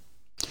season.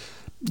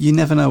 You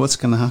never know what's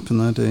going to happen,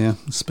 though, do you?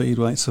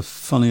 Speedway, it's a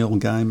funny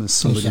old game, as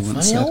somebody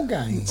once said.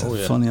 It's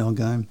a funny old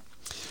game.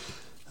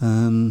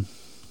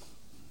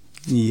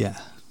 Yeah.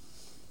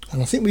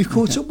 And I think we've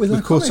caught up with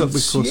our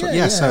comments. Well,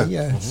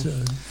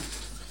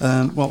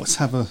 let's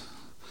have a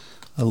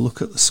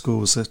look at the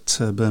scores at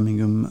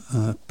Birmingham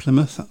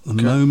Plymouth. At the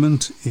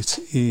moment, it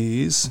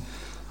is.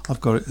 I've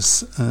got it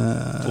as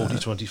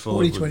 40-25.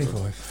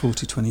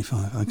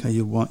 40-25. Okay,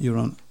 you're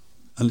on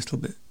a little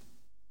bit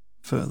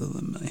further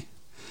than me.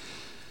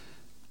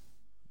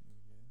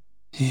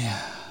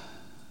 Yeah.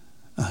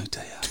 Oh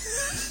dear.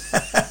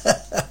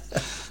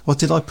 What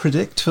did I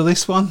predict for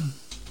this one?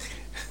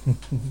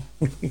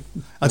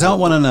 I don't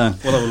want to know.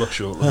 We'll have a look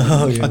shortly.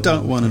 I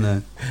don't want to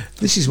know.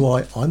 This is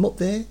why I'm up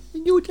there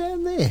and you're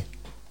down there.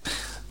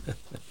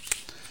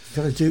 You've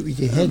got to do it with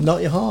your head,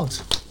 not your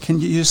heart. Can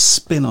you just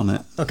spin on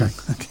it? Okay.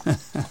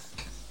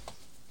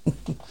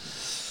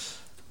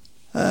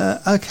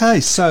 Okay.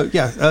 So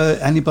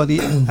anybody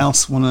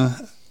else want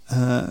to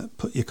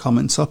put your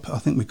comments up? I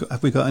think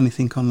have we got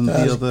anything on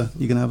the other?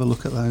 You can have a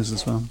look at those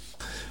as well.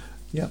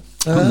 Yeah.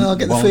 I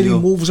get the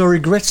feeling Wolves are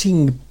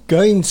regretting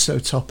going so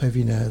top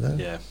heavy now, though.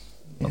 Yeah,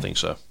 I think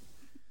so.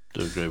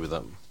 Do agree with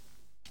that.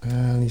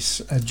 And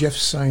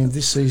Jeff's saying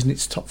this season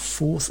it's top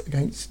 4th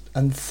against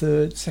and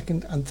 3rd,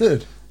 2nd and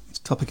 3rd. It's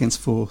top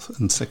against 4th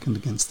and 2nd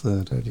against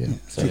 3rd.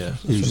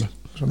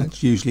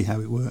 That's usually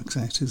how it works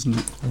out, isn't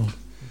it? Oh.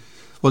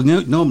 Well,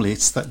 normally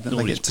it's that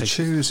they get to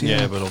choose.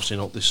 Yeah, but obviously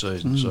not this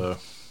season.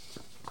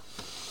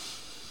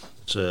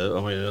 So,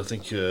 I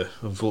think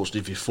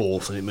unfortunately, if you're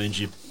 4th, and it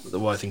means the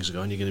way things are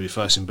going, you're going to be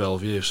facing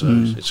Bellevue. So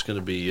it's going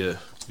to be a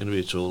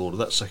tall order.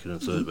 That 2nd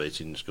and 3rd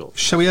meeting's got.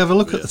 Shall we have a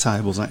look at the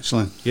tables?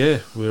 Actually, yeah,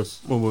 we're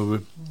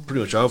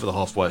pretty much over the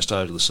halfway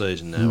stage of the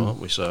season now, aren't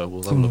we? So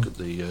we'll have a look at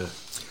the.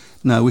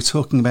 No, we're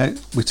talking about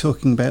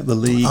the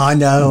league. I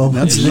know.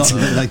 I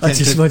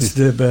just wanted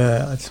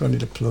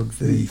to plug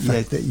the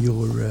fact that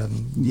you're right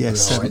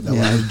the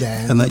way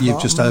down, and that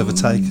you've just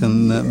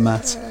overtaken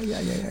Matt.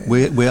 Yeah.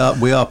 We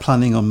are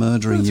planning on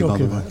murdering you, by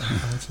the way.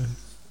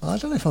 I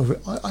don't know if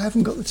I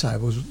haven't got the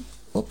tables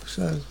up.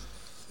 So,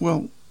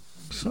 well,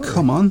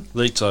 come on,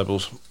 league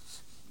tables.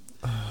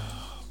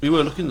 We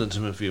were looking at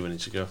them a few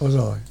minutes ago. Was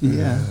I?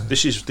 Yeah.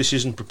 This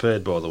isn't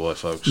prepared, by the way,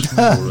 folks. If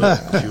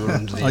you were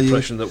under the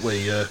impression that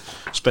we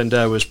spend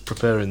hours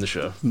preparing the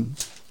show,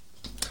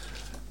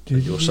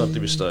 you're sadly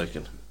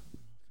mistaken.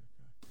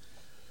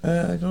 I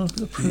don't know if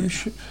the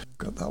Premiership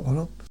got that one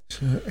up.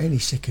 So any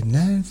second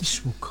now,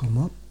 this will come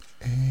up,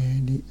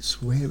 and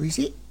it's where is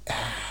it?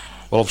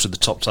 Well, obviously the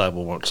top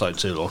table won't take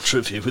too long to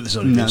review, but there's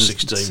only been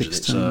 6 teams in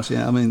it. So,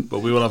 but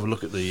we will have a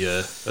look at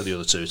the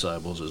other 2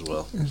 tables as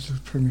well. There's the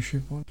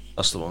Premiership one.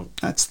 That's the one.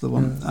 That's the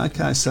one.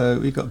 Okay, so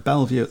we've got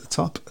Bellevue at the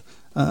top.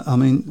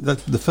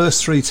 The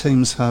first 3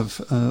 teams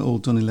have all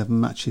done 11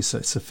 matches, so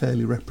it's a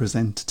fairly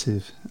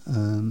representative.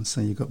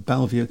 So you've got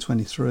Bellevue at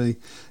 23,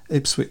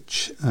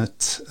 Ipswich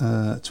at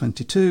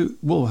 22,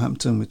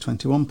 Wolverhampton with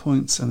 21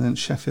 points, and then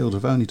Sheffield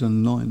have only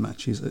done 9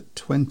 matches at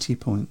 20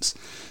 points.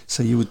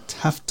 So you would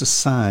have to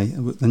say,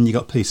 then you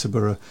got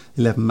Peterborough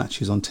 11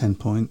 matches on 10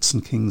 points,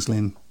 and Kings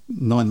Lynn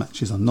 9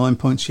 matches on 9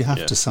 points. You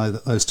have to say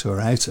that those 2 are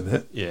out of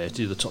it. Yeah,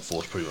 the top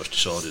 4 is pretty much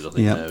decided, I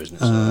think, now, isn't it?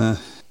 So.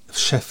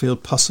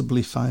 Sheffield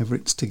possibly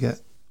favourites to get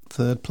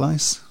 3rd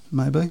place,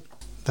 maybe.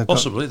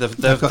 Possibly.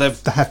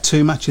 They have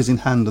 2 matches in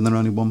hand and they're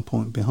only 1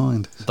 point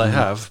behind. They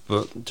have,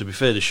 but to be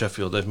fair to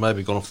Sheffield, they've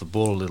maybe gone off the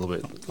ball a little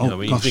bit. At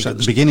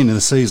the beginning of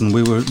the season,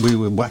 we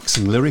were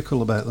waxing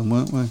lyrical about them,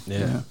 weren't we?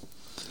 Yeah.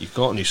 You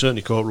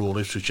certainly can't rule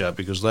Ipswich out,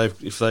 because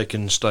if they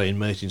can stay in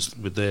meetings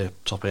with their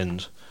top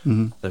end,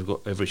 they've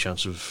got every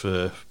chance of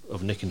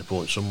nicking the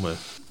point somewhere.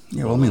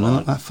 Yeah, well, I mean, they're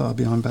not that far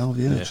behind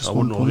Bellevue. Yeah, I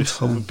wouldn't want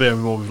to be, bearing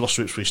in mind we've lost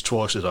to Ipswich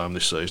twice at home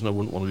this season. I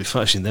wouldn't want to be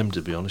facing them,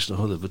 to be honest,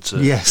 either. But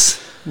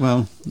yes,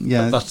 well,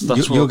 yeah, that's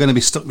you're going to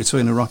be stuck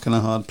between a rock and a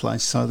hard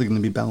place. It's either going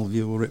to be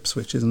Bellevue or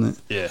Ipswich, isn't it?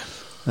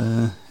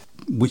 Yeah.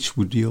 Which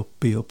would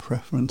be your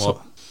preference?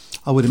 Well,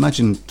 I would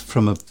imagine,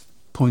 from a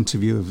point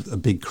of view of a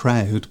big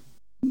crowd,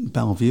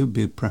 Bellevue would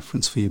be a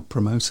preference for your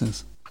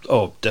promoters.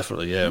 Oh,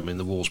 definitely, yeah. I mean,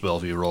 the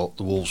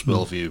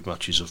Wolves-Bellevue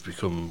matches have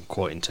become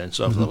quite intense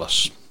over the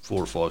last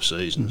 4 or 5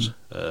 seasons.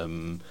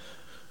 And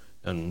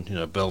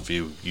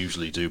Bellevue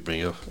usually do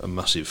bring a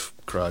massive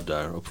crowd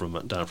down from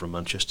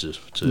Manchester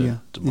to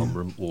Monmouth,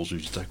 and Wolves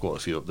usually take quite a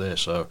few up there.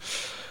 So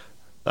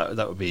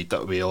that would be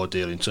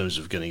ideal in terms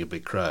of getting a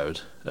big crowd.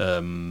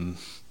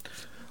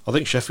 I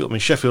think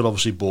Sheffield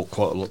obviously bought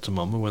quite a lot to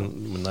Monmouth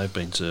when they've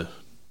been to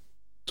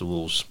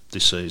Wolves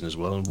this season as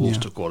well, and Wolves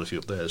took quite a few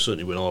up there.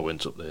 Certainly when I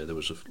went up there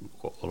was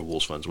quite a lot of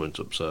Wolves fans went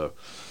up. So,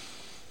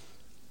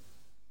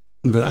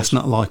 but that's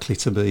not likely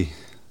to be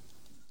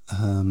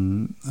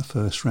a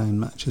first round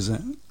match, is it?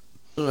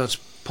 Well, that's a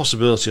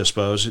possibility, I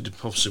suppose.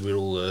 Obviously, we're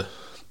all.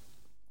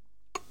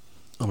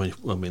 I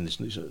mean,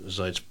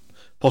 it's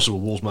possible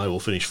Wolves may well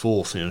finish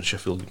 4th.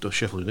 Sheffield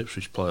and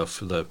Ipswich play off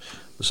for the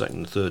second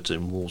and third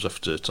team. Wolves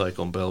have to take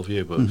on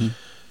Bellevue, but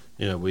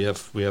we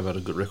have had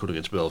a good record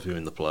against Bellevue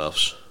in the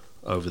playoffs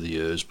over the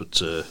years. But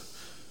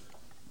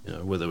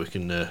whether we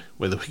can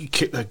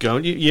keep that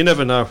going, you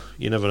never know.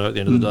 You never know. At the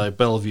end of the day,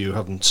 Bellevue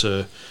haven't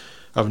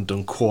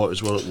done quite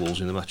as well at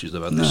Wolves in the matches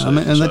they've had this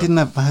season.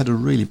 They had a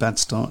really bad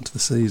start to the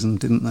season,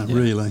 didn't they? Yeah.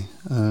 Really.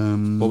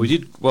 We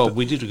did when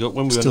we still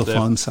went there,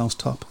 find themselves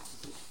top.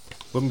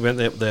 When we went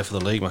there for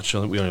the league match,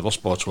 I think we only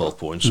lost by 12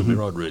 points, and we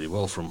rode really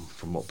well from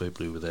what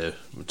people who were there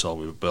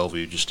told me.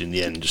 Bellevue just in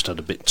the end just had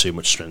a bit too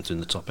much strength in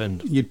the top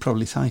end. You'd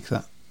probably take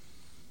that.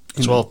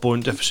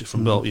 12-point deficit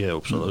from Bellevue, yeah,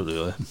 absolutely.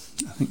 Yeah.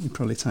 I think you'd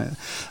probably take that.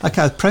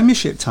 Okay,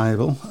 Premiership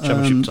table.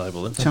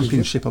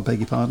 Championship, I beg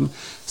your pardon.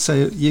 So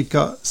you've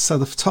got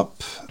the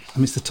top.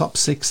 It's the top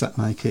 6 that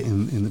make it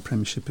in the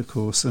Premiership, of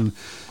course, and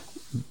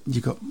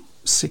you've got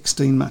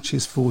 16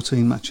 matches,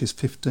 14 matches,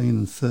 15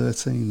 and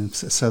 13, and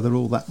so they're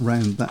all that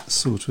round that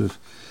sort of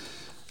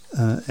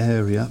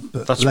area.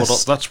 But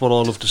that's what I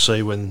love to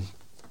see when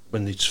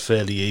it's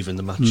fairly even,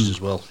 the matches as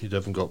well. You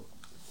haven't got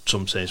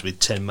some teams with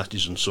 10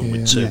 matches and some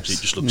with 2. It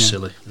just looks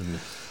silly.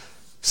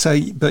 So,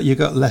 but you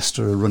got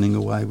Leicester are running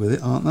away with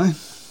it, aren't they,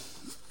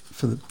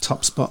 for the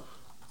top spot?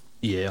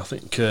 Yeah, I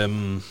think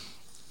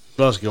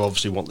Glasgow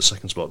obviously want the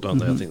second spot, don't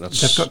they? I think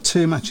they've got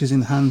 2 matches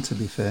in hand, to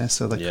be fair,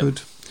 so they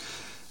could.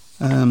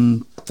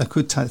 They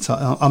could take the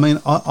title. I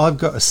mean, I've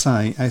got to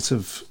say, out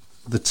of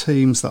the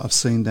teams that I've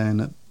seen down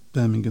at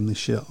Birmingham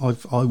this year,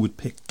 I would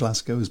pick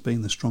Glasgow as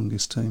being the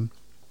strongest team.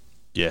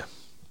 Yeah.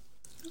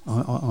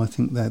 I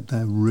think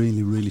they're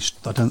really, really.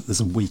 I don't think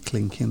there's a weak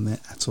link in there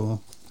at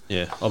all.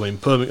 Yeah, I mean,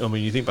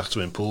 you think back to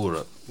when Paul were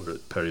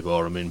at Perry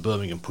Bar. I mean,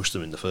 Birmingham pushed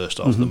them in the first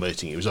half of the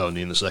meeting. It was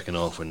only in the second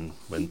half when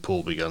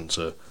Paul began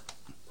to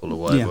pull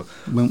away. Yeah,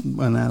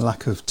 when our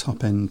lack of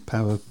top end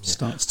power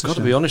starts to. Got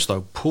to be honest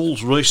though,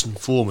 Paul's recent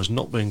form has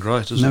not been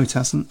great, has it? No, it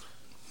hasn't.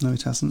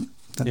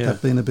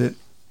 They've been a bit.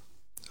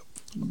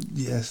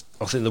 Yes,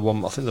 I think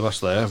the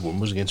match they have won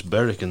was against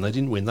Berwick, and they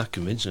didn't win that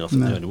convincingly. I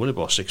think they only won it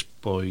by 6.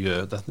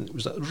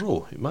 Was that a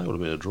draw? It might have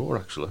been a draw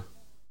actually.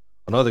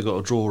 I know they got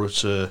a draw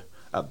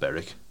at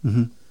Berwick,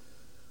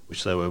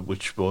 which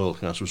by all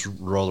accounts was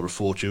rather a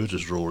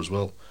fortuitous draw as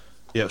well.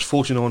 Yeah, it was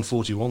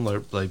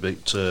 49-41. They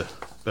beat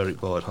Berwick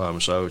by at home,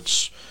 so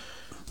it's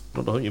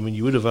not. I mean,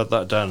 you would have had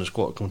that down as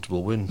quite a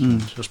comfortable win.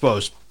 I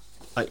suppose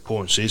 8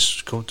 points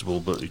is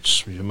comfortable, but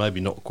it's maybe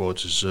not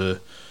quite as.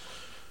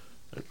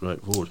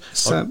 Right forward.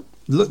 So,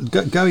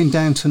 going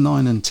down to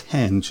 9 and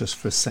 10, just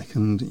for a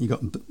second, you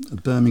got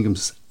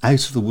Birmingham's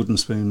out of the wooden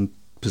spoon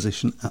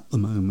position at the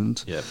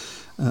moment. Yeah.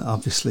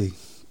 Obviously,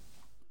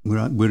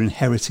 we're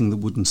inheriting the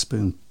wooden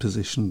spoon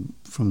position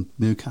from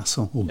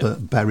Newcastle, or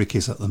Berwick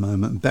is at the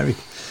moment. Berwick,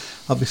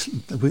 obviously,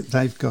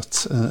 they've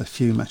got a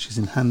few matches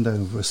in hand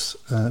over us,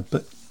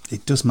 but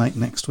it does make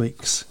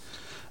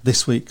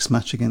this week's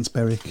match against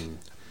Berwick.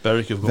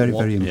 Berwick have got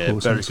very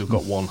important. Berwick have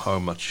got one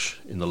home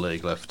match in the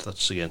league left.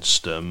 That's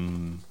against.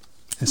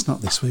 It's not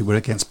this week. We're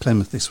against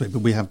Plymouth this week, but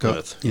we have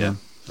got. Plymouth, yeah.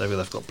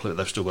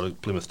 They've still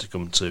got Plymouth to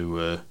come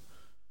to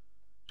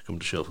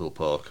Sheffield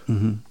Park,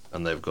 and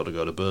they've got to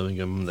go to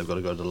Birmingham. They've got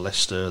to go to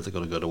Leicester. They've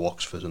got to go to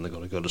Oxford, and they've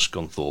got to go to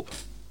Scunthorpe.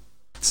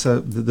 So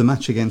the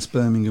match against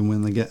Birmingham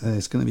when they get there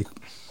is going to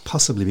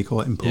possibly be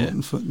quite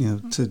important for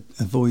to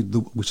avoid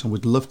which I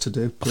would love to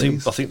do.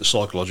 Please. I think the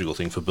psychological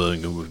thing for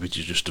Birmingham would be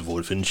to just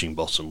avoid finishing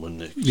bottom,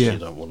 wouldn't it? You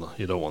don't want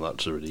that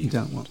to really. You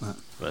don't want that.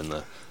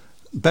 When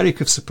Berwick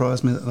have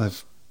surprised me that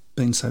they've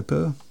been so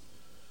poor.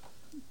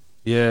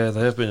 Yeah, they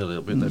have been a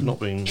little bit. They've not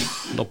been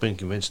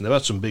convincing. They've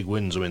had some big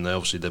wins. I mean,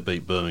 they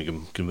beat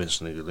Birmingham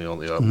convincingly on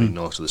the opening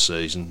night of the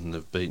season, and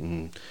they've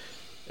beaten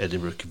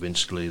Edinburgh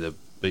convincingly. They've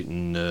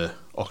beaten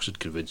Oxford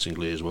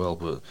convincingly as well.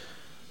 But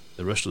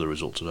the rest of the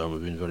results at home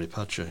have been very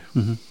patchy.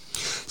 Mm-hmm.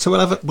 So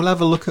we'll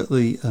have a look at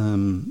the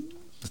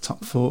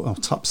top four or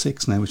top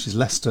six now, which is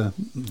Leicester.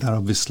 They're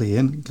obviously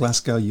in.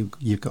 Glasgow,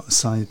 you've got to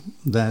say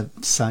they're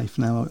safe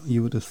now.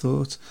 You would have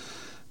thought.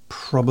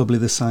 Probably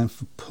the same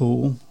for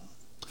Poole.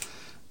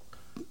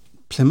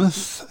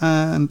 Plymouth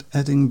and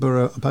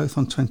Edinburgh are both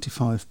on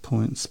 25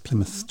 points.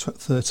 Plymouth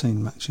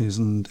 13 matches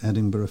and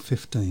Edinburgh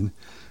 15.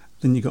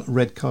 Then you've got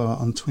Redcar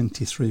on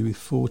 23 with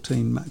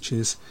 14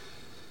 matches.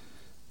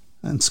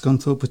 And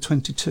Scunthorpe with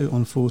 22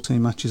 on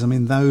 14 matches. I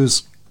mean,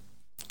 those,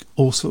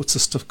 all sorts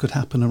of stuff could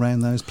happen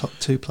around those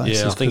two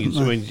places. Yeah, I think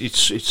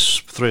it's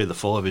 3 of the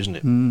 5, isn't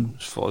it?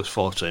 It's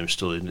five teams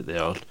still in it. They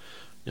are,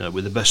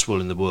 with the best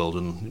will in the world,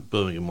 and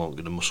Birmingham aren't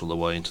going to muscle their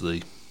way into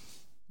the.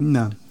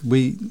 No.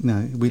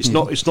 It's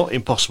not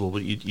impossible,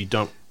 but you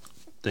don't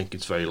think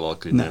it's very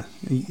likely. No,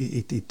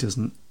 it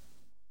doesn't.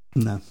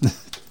 No.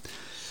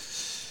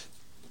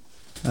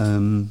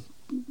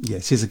 Yeah,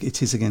 it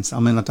is against. I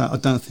mean, I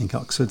don't think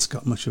Oxford's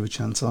got much of a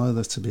chance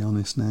either, to be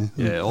honest. Now,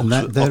 yeah, and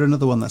they're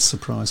another one that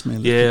surprised me.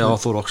 I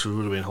thought Oxford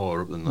would have been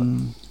higher up than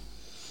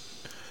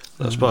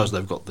that. I suppose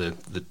they've got the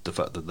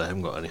fact that they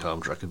haven't got any home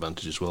track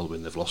advantage as well.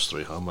 When they've lost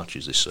 3 home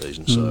matches this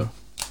season, so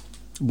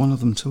one of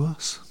them to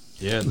us.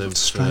 Yeah, they've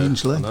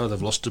strangely. I know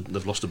they've lost to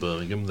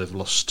Birmingham. They've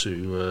lost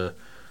to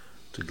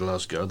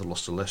Glasgow. They've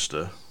lost to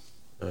Leicester.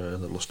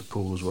 They've lost to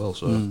Poole as well.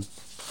 So.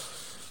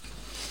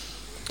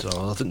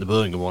 So I think the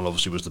Birmingham one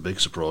obviously was the big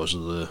surprise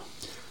of the.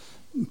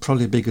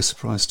 Probably a bigger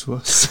surprise to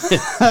us,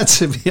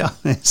 to be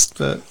honest.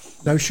 But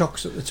no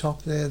shocks at the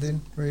top there,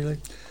 then, really.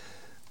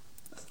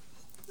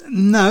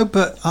 No,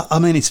 but I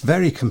mean it's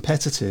very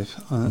competitive.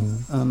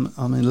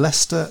 I mean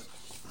Leicester.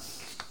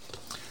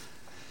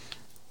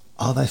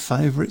 Are they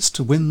favourites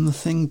to win the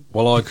thing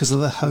because of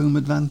their home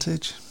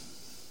advantage?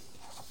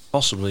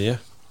 Possibly, yeah.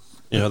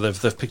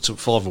 They've picked up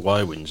 5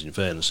 away wins in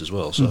fairness as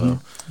well. So,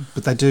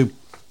 but they do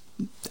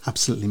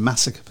absolutely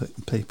massacre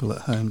people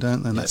at home,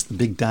 don't they? And that's the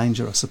big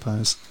danger, I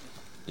suppose.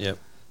 Yeah.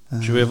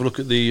 Should we have a look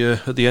at the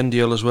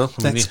NDL as well?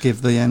 Let's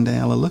give the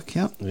NDL a look.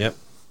 Yeah. Yep.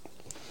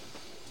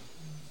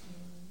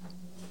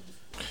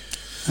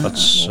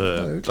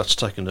 That's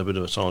taken a bit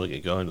of a time to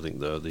get going, I think.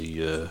 Though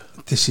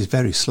this is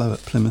very slow at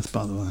Plymouth,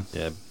 by the way.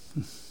 Yeah.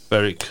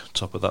 Berwick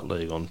top of that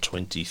league on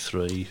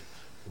 23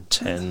 and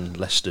 10.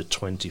 Leicester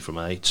 20 from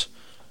 8.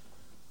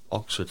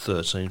 Oxford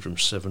 13 from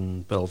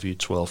 7. Bellevue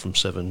 12 from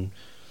 7.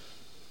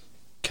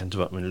 Kent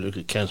have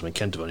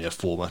only had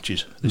 4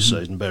 matches this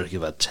season. Berwick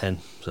have had 10,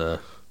 and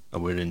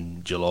we're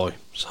in July.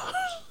 So,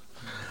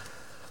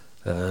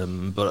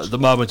 but at the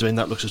moment, I mean,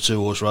 that looks a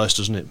 2-horse race,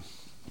 doesn't it?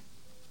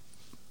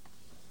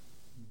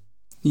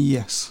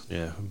 Yes.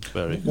 Yeah,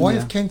 Berwick. Why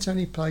have Kent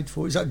only played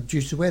 4? Is that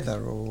due to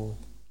weather or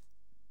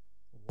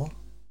what?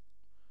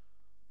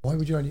 Why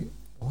would you only?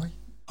 Why?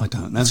 I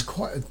don't know. It's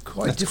quite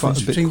a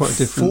difference between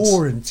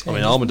 4 and 10. I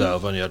mean, Armadale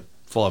have only had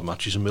 5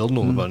 matches, and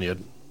Mildenhall have only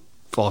had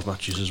 5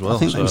 matches as well. I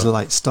think it was a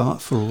late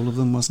start for all of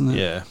them, wasn't it?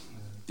 Yeah,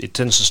 it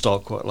tends to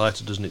start quite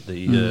later, doesn't it?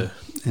 The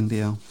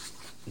NDL.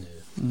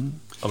 Yeah.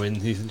 I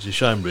mean, it's a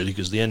shame really,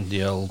 because the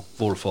NDL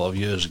 4 or 5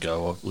 years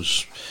ago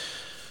was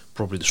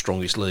probably the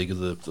strongest league of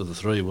the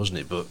 3, wasn't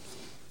it? But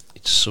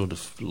it's sort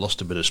of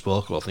lost a bit of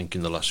sparkle, I think,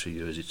 in the last few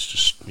years. It's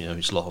just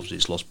it's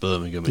lost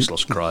Birmingham, it's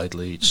lost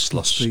Cradley, it's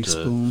lost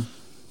Eastbourne.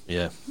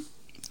 Yeah.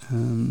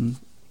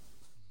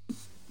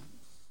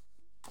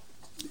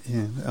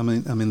 Yeah, I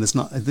mean, there's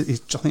not. I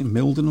think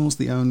Mildenhall's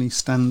the only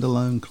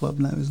standalone club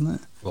now, isn't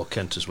it? Well,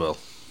 Kent as well.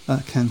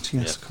 Kent,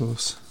 yes, of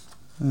course.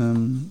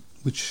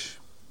 Which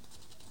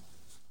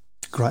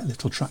great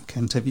little track,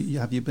 Kent. Have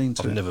you been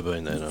to? I've never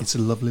been there. No. It's a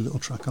lovely little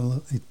track. I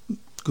love it.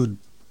 Good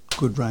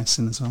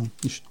racing as well.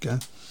 You should go.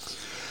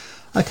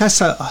 Okay,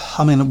 so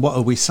I mean, what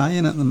are we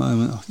saying at the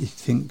moment? You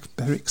think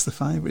Berwick's the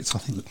favourites? I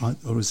think,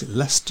 or is it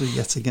Leicester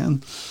yet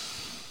again?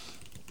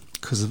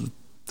 Because of.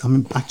 I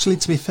mean, actually,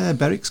 to be fair,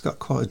 Berwick's got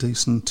quite a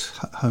decent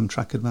home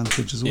track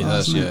advantage as well.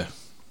 Hasn't it?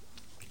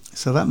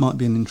 So that might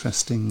be an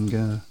interesting.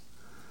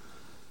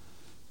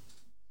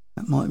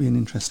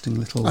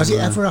 Little. Has it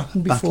ever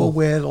happened before battle.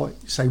 where, like,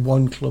 say,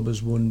 one club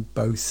has won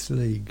both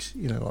leagues?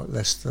 Like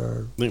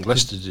Leicester. I think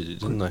Leicester did it,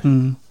 didn't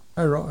they?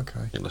 Oh right,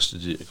 okay. I think Leicester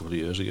did it a couple of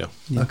years ago.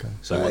 Yeah. Okay,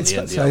 so it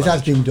NDL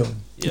has been done.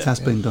 Yeah. It has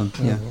been done.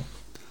 Yeah.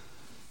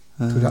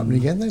 Could happen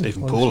again then.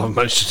 Even Paul haven't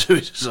managed to do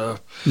it. So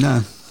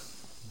no.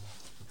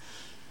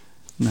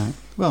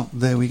 Well,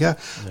 there we go.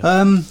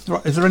 Yeah.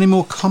 Right, is there any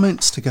more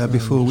comments to go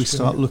before we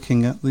start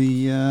looking at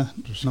the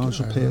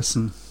Nigel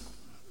Pearson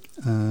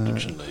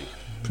Diction League?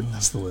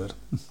 That's the word.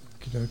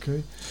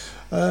 Okay.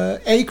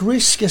 Egg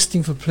Risk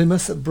guesting for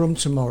Plymouth at Brum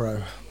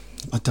tomorrow.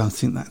 I don't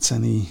think that's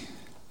any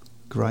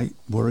great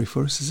worry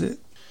for us, is it?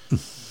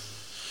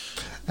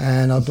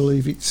 And I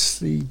believe it's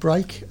the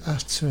break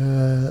at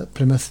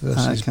Plymouth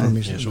versus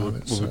Brummies. Yeah, so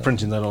we'll be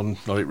printing that on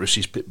Norwich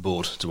Rissy's pit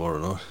board tomorrow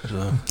night.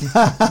 So.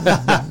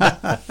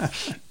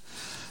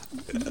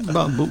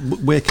 but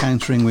we're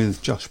countering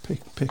with Josh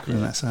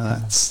Pickering. That's I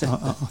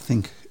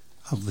think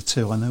of the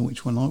two, I know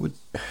which one I would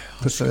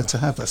prefer to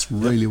have. That's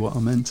really what I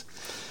meant.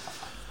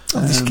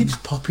 This keeps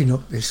popping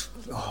up.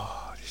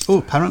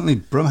 Apparently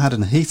Brum had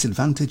a heat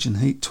advantage in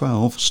Heat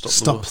 12.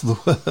 Stop the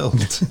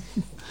world.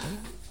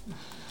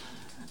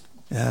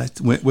 Yeah,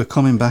 we're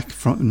coming back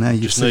from now.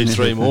 You've just seen need it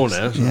 3 more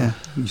first. now. Yeah,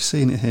 you've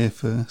seen it here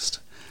first.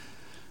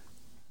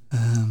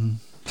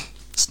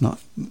 It's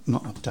not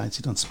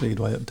updated on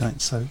Speedway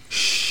update, so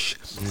shh.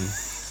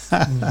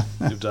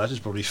 Your dad has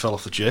probably fell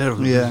off the chair.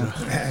 Yeah.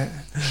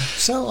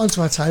 So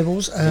onto our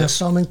tables.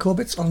 Simon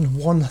Corbett's on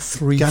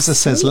 1-3. Gaza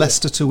says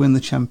Leicester to win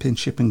the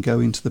championship and go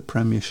into the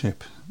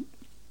Premiership.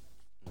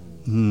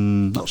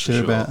 Not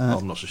sure about that.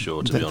 I'm not so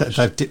sure, to be honest.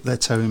 They've dipped their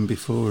toe in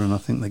before, and I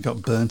think they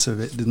got burnt of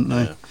it, didn't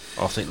they? Yeah.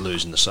 I think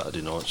losing the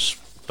Saturday nights,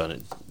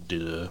 Bennett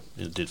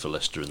did for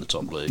Leicester in the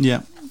top league.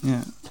 Yeah.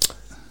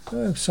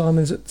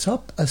 Simon's at the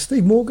top.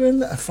 Steve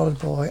Morgan, followed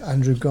by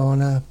Andrew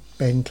Garner,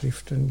 Ben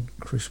Clifton,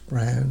 Chris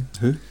Brown.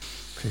 Who?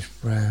 Chris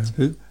Brown.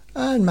 Who?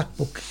 And Matt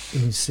Book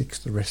in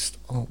 6th. The rest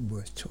aren't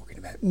worth talking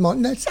about. No,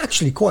 it's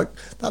actually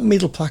that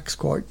middle pack's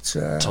quite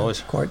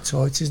tight. Quite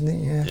tight, isn't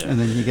it? Yeah. And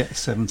then you get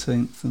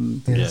 17th.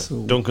 And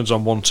Duncan's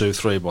on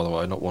 1-2-3, by the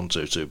way, not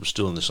 1-2-2, but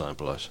still in the same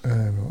place.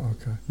 Right,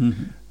 okay.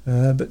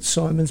 Mm-hmm. But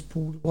Simon's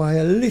pulled away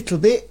a little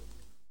bit.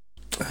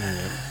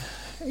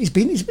 He's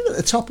been at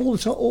the top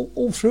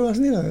all through,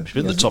 hasn't he? He's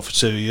been at the top for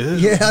 2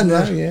 years. Yeah, I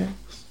know. Yeah.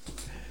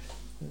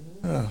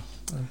 Oh,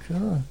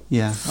 okay.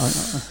 Yeah,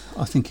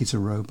 I think he's a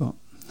robot.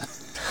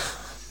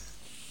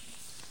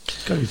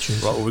 Right,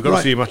 well, we've got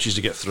a few matches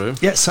to get through.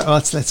 Yeah, so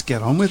let's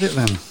get on with it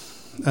then.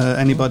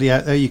 Anybody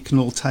out there, you can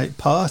all take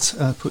part.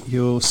 Put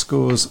your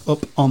scores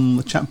up on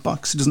the chat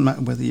box. It doesn't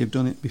matter whether you've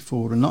done it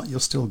before or not. You're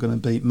still going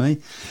to beat me.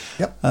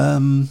 Yep.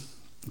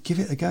 Give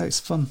it a go. It's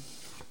fun.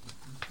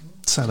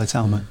 So they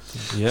tell me.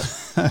 Yeah.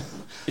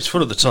 It's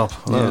fun at the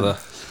top. I know that.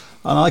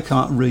 And I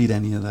can't read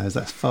any of those.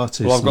 That's far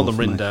too. Well, I've got them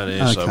small written for down me.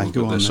 here. Okay, So,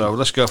 go on. so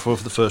let's go for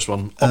the first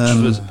one.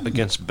 Oxford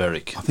against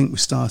Berwick. I think we're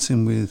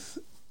starting with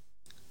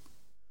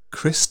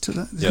Chris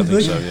today. Yeah, I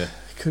think so. Yeah.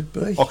 Could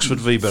be. Oxford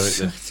v Berwick.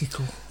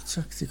 Tactical.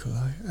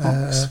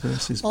 Ox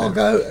versus I'll Berwick.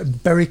 go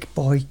Berwick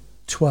by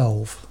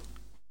 12.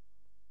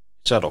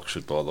 It's at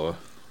Oxford, by the way.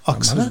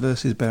 Oxford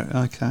versus Berwick.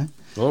 Okay.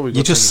 Well,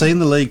 You've just seen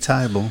the league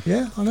table.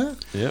 Yeah, I know.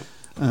 Yep.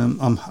 I'm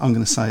going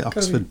to say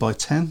Oxford by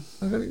 10.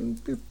 There's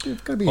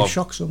got to be a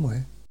shock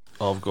somewhere.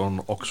 I've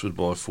gone Oxford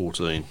by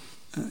 14.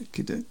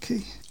 Okie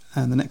dokie.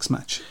 And the next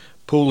match.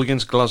 Poole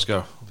against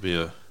Glasgow. Will be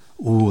a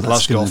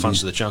Glasgow will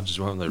fancy the chances,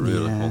 won't they?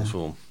 Really, on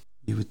form.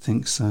 You would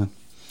think so.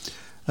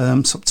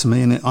 It's up to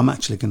me, and I'm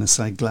actually going to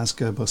say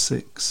Glasgow by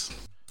 6.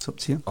 It's up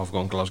to you. I've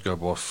gone Glasgow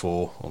by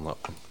 4 on that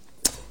one.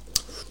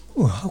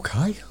 Well,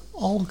 okay.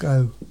 I'll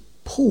go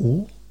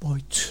Poole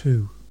by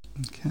 2.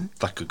 Okay.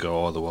 That could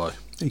go either way.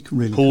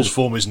 Paul's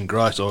form isn't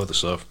great either,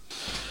 so.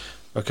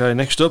 Okay,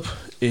 next up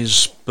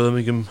is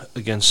Birmingham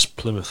against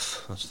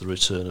Plymouth. That's the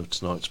return of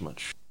tonight's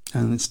match.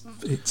 And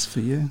it's for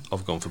you.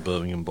 I've gone for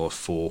Birmingham by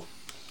 4.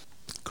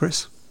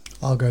 Chris?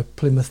 I'll go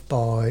Plymouth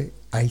by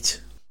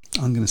 8.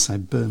 I'm going to say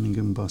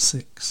Birmingham by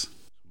 6.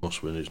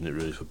 Must win, isn't it,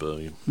 really, for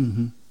Birmingham?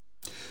 Mm-hmm.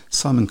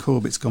 Simon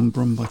Corbett's gone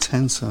Brum by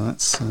 10, so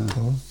that's...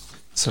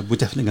 So we're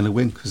definitely going to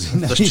win because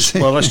let's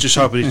just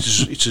hope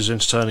it's as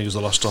entertaining as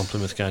the last time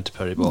Plymouth came to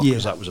Perry Bar,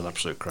 because that was an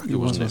absolute cracker,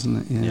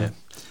 wasn't it? Yeah.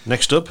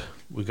 Next up,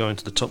 we go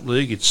into the top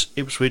league. It's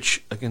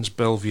Ipswich against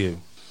Bellevue.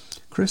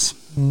 Chris?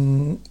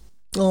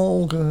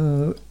 I'll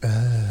go...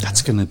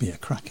 That's going to be a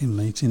cracking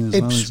meeting as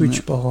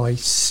Ipswich well, by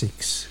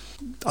 6.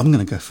 I'm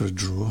going to go for a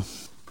draw.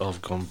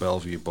 I've gone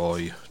Bellevue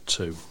by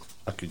 2.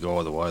 I could go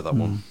either way, that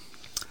one.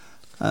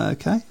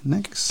 Okay,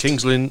 next.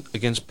 Kings Lynn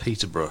against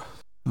Peterborough.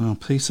 Oh,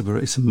 Peterborough.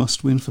 It's a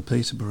must-win for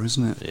Peterborough,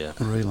 isn't it? Yeah.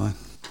 Really.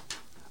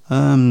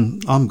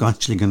 I'm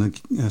actually going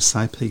to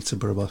say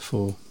Peterborough by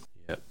 4.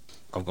 Yep.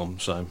 I've gone the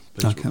same.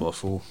 Peterborough by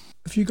 4.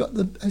 Have you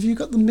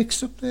got them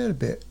mixed up there a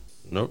bit?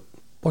 Nope.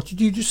 What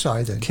did you just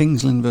say then?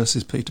 Kings Lynn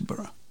versus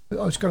Peterborough.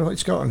 Oh, it's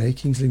got on here,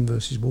 Kings Lynn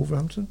versus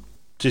Wolverhampton.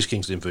 It is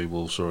Kings Lynn v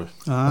Wolves, sorry.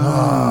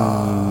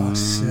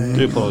 See.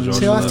 Do apologise.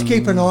 See, I have to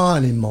keep an eye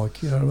on him,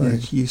 Mike. You know what I mean?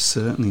 Yeah, you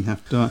certainly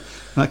have to.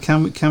 Right,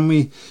 can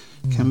we?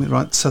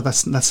 Right, so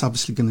that's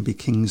obviously going to be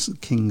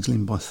Kings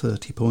Lynn by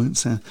 30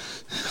 points. No,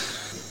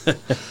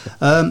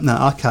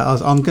 okay.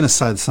 I'm going to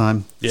say the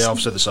same. Yeah, I've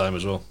said the same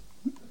as well.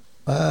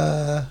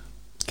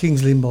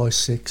 Kings Lynn by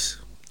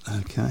 6.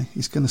 Okay,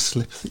 he's going to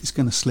slip. He's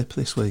going to slip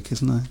this week,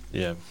 isn't he?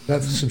 Yeah.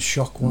 That's some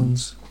shock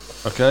ones.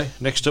 Okay,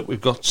 next up we've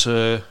got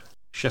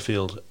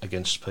Sheffield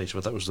against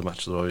Peterborough. That was the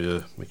match that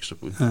I mixed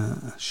up with.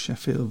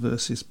 Sheffield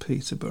versus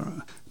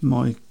Peterborough.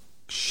 My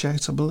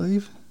shout, I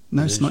believe.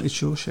 No, it's not.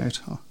 It's your shout.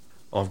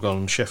 I've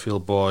gone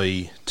Sheffield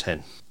by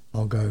 10.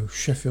 I'll go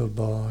Sheffield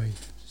by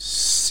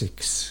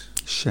 6.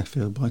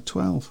 Sheffield by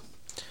 12.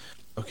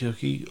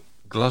 Okay.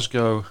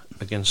 Glasgow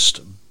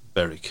against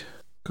Berwick.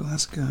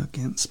 Glasgow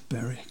against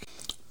Berwick.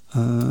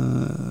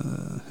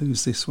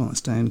 Who's this one? It's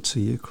down to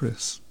you,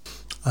 Chris.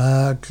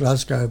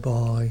 Glasgow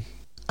by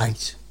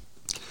 8.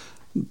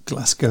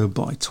 Glasgow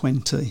by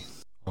 20.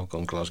 I've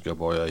gone Glasgow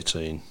by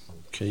 18.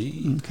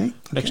 Okay. Okay.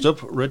 Next up,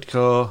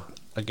 Redcar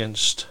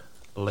against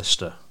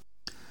Leicester.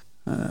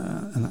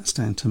 And that's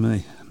down to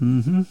me.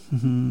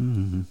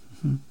 I'm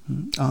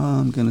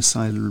going to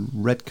say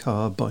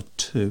Redcar by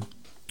 2.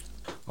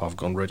 I've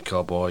gone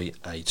Redcar by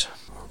 8.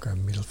 I'll go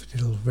middle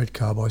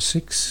Redcar by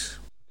 6.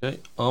 Okay.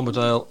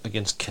 Armadale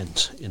against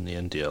Kent in the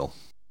NDL.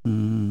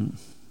 And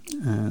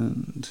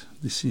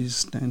this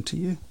is down to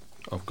you.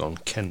 I've gone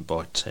Kent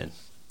by 10.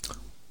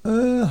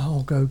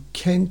 I'll go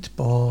Kent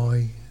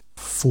by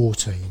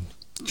 14.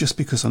 Just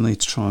because I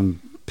need to try and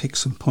pick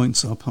some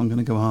points up, I'm going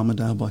to go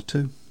Armadale by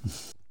 2.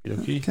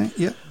 Okay,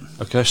 yeah.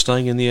 Okay,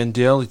 staying in the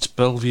NDL, it's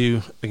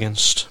Bellevue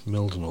against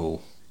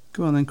Mildenhall.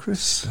 Go on then,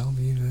 Chris.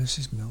 Bellevue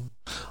versus Milton.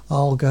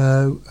 I'll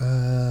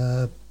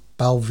go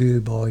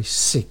Bellevue by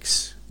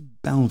 6.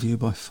 Bellevue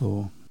by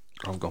 4.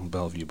 I've gone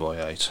Bellevue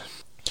by 8.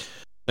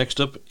 Next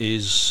up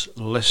is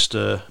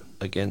Leicester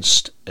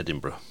against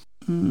Edinburgh.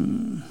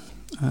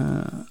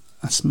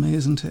 That's me,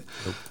 isn't it?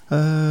 Nope.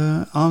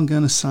 I'm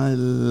going to say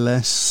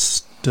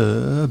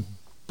Leicester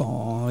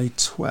by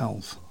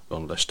 12. I've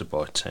gone Leicester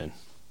by 10.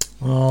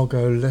 I'll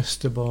go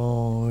Leicester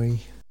by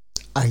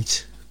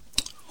 8.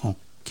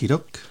 Okie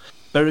doke.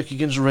 Berwick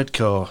against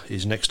Redcar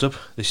is next up.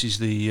 This is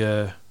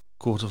the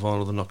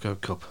quarter-final of the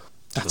Knockout Cup.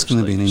 That's First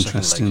going to be leg, an second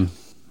interesting. leg.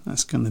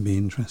 That's going to be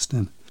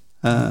interesting.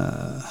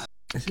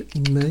 Is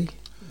it me?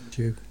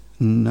 You?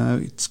 No,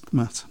 it's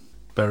Matt.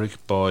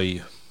 Berwick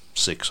by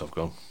 6, I've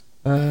gone.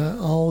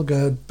 I'll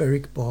go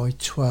Berwick by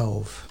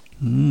 12.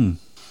 I'm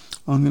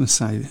going to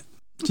say,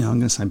 I'm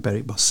going to say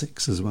Berwick by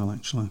 6 as well.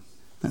 Actually,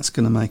 that's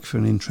going to make for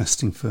an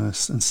interesting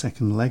first and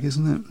second leg,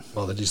 isn't it?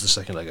 Well, that is the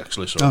second leg,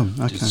 actually. Sorry.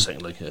 Oh, It is the okay.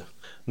 second leg here.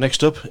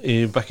 Next up,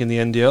 back in the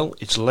NDL,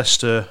 it's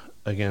Leicester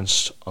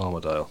against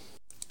Armadale.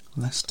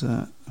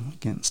 Leicester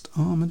against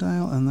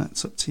Armadale, and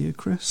that's up to you,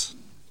 Chris.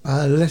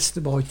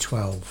 Leicester by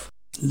 12.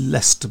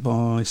 Leicester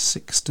by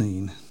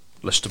 16.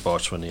 Leicester by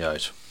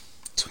 28.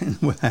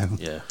 Wow.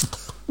 Yeah.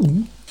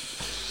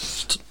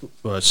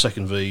 Well, it's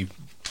second v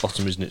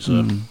bottom, isn't it,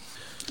 sir?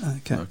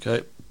 Okay.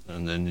 Okay.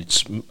 And then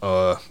it's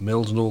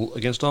Mildenhall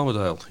against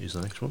Armadale is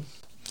the next one.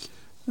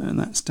 And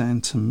that's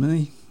down to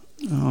me.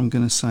 I'm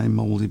going to say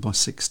Mouldy by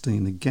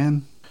 16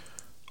 again.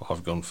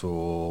 I've gone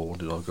for, what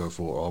did I go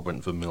for? I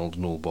went for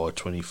Mildenhall by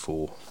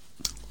 24.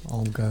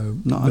 I'll go.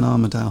 Not an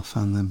Armadale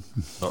fan then.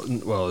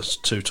 Well, it's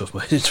too tough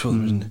made it for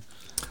them, isn't it?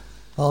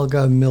 I'll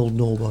go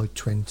Mildenhall by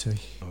 20.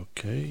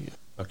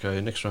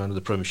 Okay, next round of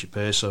the Premiership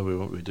here, so we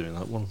won't be doing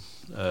that one.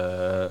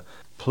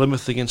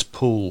 Plymouth against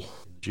Poole,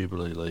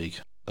 Jubilee League.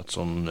 That's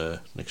on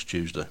next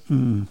Tuesday.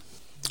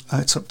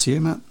 It's up to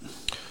you, Matt.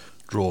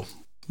 Draw.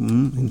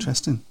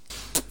 Interesting.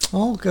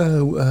 I'll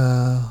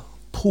go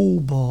Poole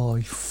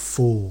by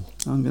 4.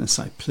 I'm going to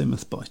say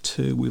Plymouth by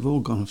 2. We've all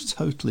gone for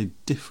totally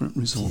different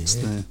results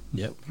there.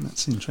 Yep.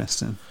 That's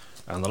interesting.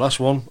 And the last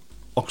one,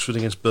 Oxford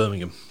against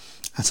Birmingham.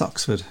 That's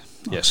Oxford.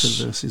 Yes.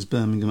 Oxford versus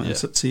Birmingham. Yeah.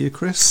 It's up to you,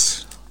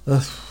 Chris.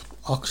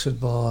 Oxford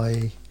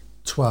by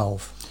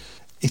 12.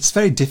 It's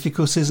very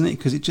difficult, isn't it?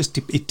 Because it just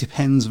it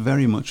depends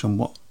very much on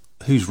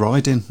who's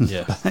riding,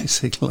 Yeah.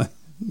 basically,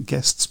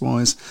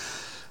 guests-wise.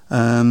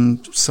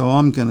 So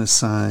I'm going to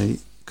say,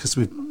 because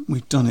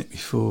we've done it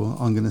before,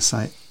 I'm going to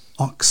say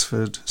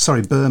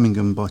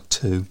Birmingham by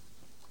 2.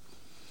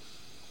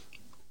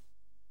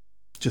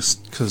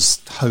 Just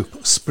because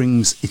hope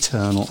springs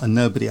eternal and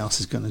nobody else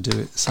is going to do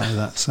it. Say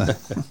that. So.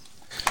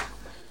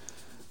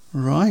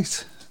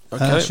 Right.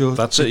 Okay, Sure.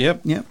 that's it,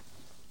 yep. Yep.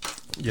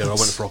 Yeah, I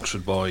went for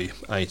Oxford by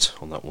 8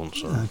 on that one.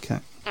 So. Okay.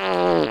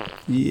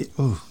 Yeah.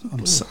 Oh,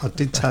 I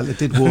did tell. I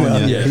did warn you.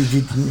 Yeah. He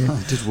did, yeah.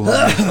 I did warn you.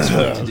 That's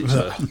what I did it,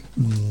 sir.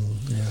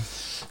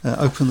 Yeah.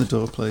 Open the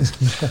door, please.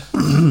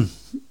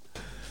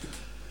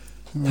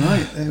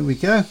 Right, there we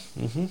go.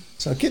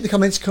 So keep the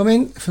comments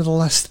coming for the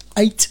last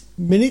 8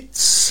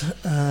 minutes.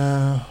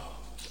 I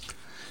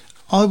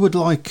would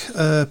like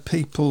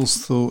people's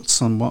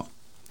thoughts on what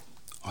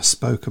I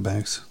spoke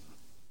about.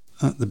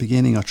 At the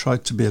beginning, I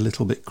tried to be a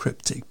little bit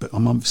cryptic, but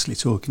I'm obviously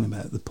talking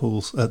about the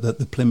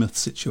Plymouth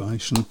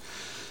situation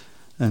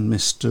and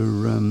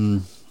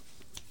Mr.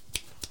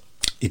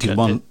 He did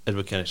one.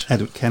 Edward Kennett.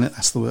 Edward Kennett.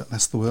 That's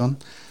the one.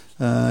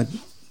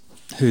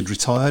 Who'd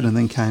retired and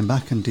then came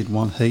back and did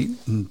one heat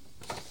and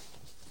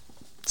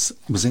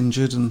was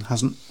injured and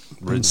hasn't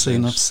been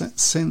seen off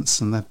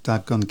since. And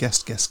they've gone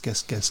guest.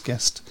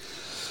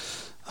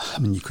 I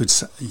mean, you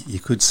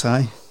could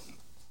say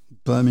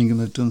Birmingham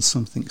have done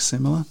something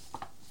similar.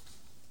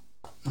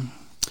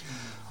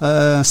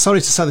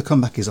 Sorry to say the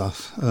comeback is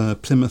off.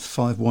 Plymouth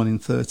 5-1 in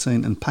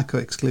 13 and Paco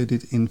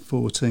excluded in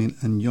 14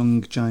 and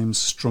Young James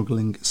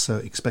struggling, so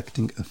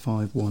expecting a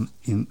 5-1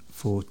 in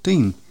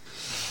 14.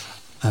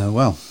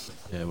 Well.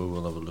 Yeah, we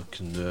will have a look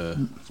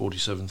in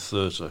 47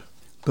 Thursday.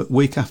 But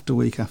week after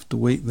week after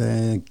week,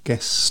 they're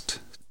guest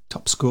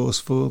top scores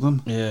for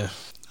them. Yeah.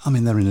 I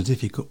mean, they're in a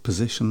difficult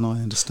position, I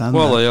understand.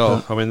 Well, that, they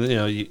are. I mean,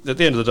 at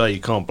the end of the day, you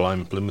can't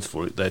blame Plymouth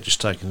for it. They're just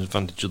taking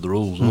advantage of the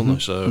rules, aren't they?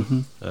 So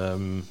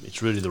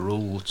it's really the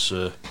rule that's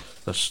the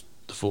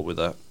fault with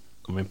that.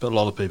 I mean, but a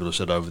lot of people have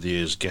said over the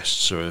years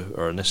guests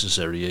are a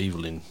necessary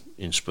evil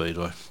in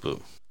Speedway, but...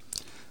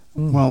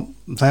 Well,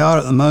 they are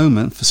at the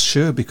moment for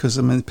sure, because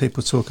I mean,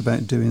 people talk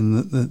about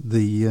doing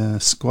the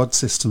squad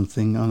system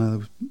thing. I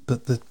know,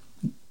 but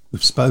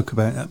we've spoke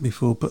about that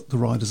before. But the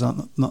riders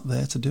aren't not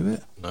there to do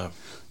it. No,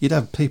 you'd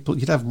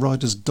have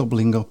riders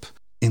doubling up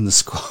in the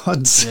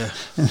squads. Yeah.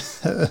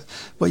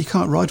 Well, you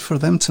can't ride for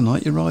them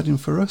tonight. You're riding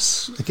for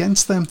us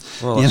against them.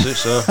 Well, that's it,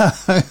 so.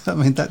 I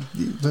mean that.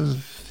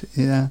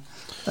 Yeah.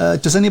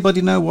 Does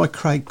anybody know why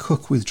Craig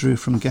Cook withdrew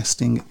from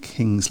guesting at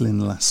King's Lynn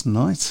last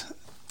night?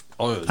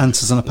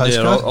 Answers on a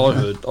postcard. Yeah, I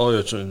heard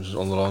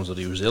on the lines that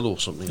he was ill or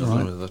something. I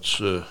don't know. That's.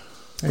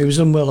 He was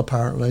unwell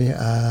apparently.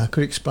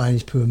 Could explain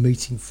his poor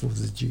meeting for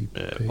the GP.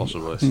 Yeah,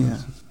 possibly. Yeah.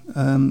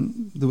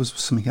 There was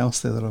something else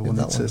there that I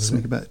wanted to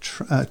something about.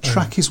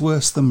 Track is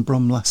worse than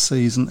Brum last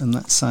season, and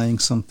that's saying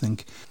something.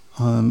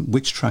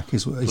 Which track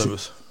is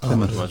Plymouth? I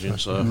would imagine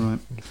so. Right.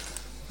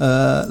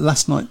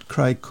 Last night,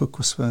 Craig Cook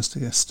was supposed to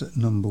guest at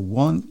number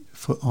 1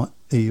 for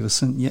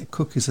Everson, yet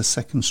Cook is a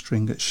second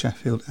string at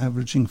Sheffield,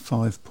 averaging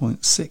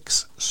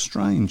 5.6.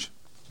 Strange.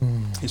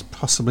 It's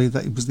possibly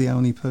that he was the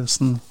only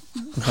person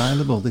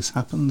available. This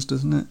happens,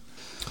 doesn't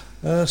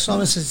it?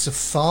 Simon says it's a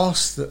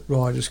farce that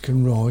riders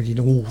can ride in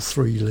all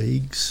 3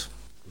 leagues.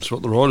 That's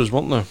what the riders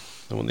want, though.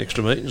 They want the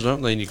extra meetings,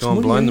 don't they? And you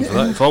can't blame them for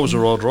that. If I was a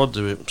rider, I'd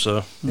do it.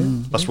 So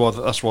that's why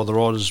the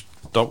riders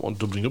don't want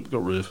doubling up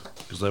got rid of,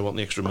 because they want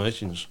the extra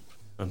meetings.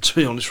 And to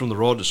be honest, from the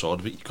rider side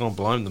of it, you can't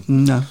blame them.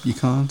 No, you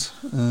can't.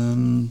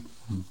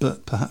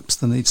 But perhaps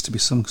there needs to be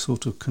some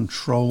sort of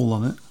control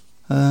on it.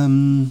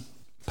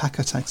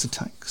 Packer takes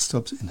attack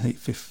stops in heat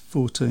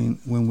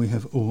 14 when we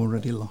have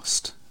already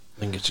lost.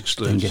 Then gets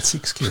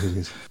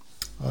excluded.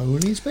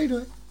 Only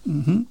Speedway.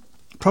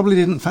 Probably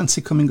didn't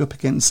fancy coming up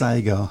against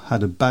Zagar.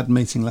 Had a bad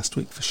meeting last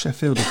week for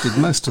Sheffield. Did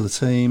most of the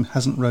team.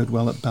 Hasn't rode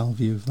well at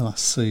Bellevue the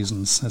last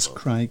season, says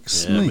Craig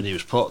Smith. Yeah, I mean, he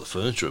was part of the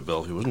furniture at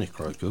Bellevue, wasn't he,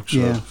 Craig Cook?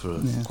 So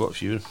for quite a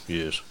few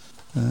years.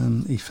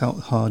 He felt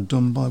hard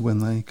done by when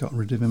they got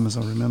rid of him, as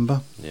I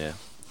remember. Yeah.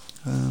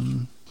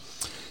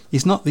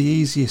 He's not the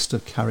easiest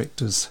of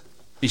characters.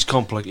 He's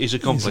complex. He's a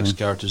complex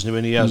character, isn't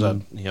he? I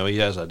mean, he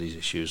has had his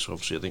issues.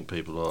 Obviously, I think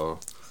people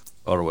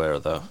are aware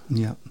of that.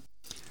 Yeah,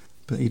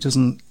 but he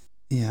doesn't.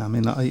 Yeah, I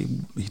mean,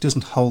 he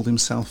doesn't hold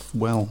himself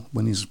well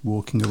when he's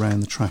walking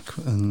around the track,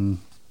 and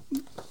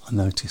I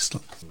noticed.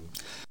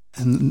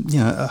 And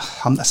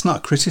that's not a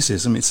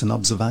criticism; it's an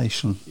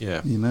observation. Yeah,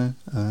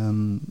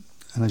 and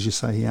as you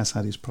say, he has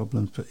had his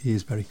problems, but he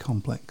is very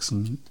complex.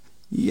 And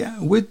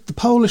with the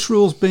Polish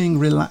rules being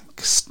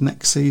relaxed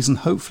next season,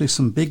 hopefully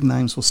some big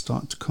names will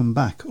start to come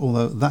back.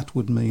 Although that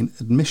would mean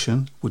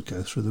admission would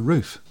go through the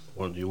roof.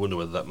 Well, you wonder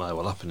whether that may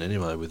well happen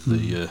anyway with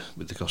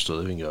the cost of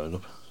living going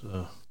up.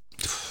 So.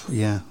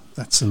 Yeah,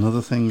 that's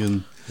another thing,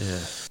 and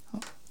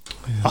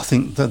I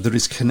think that there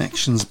is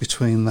connections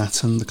between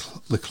that and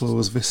the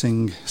Klaus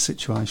Vissing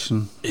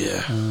situation.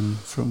 Yeah,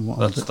 from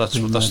what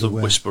that's the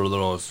whisper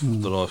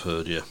that I've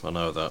heard. Yeah, I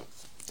know that.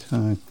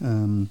 So,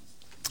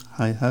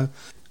 hey ho.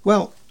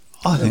 Well,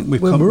 I think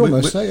we're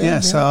almost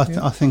there. So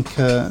I think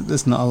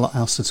there's not a lot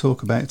else to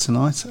talk about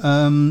tonight.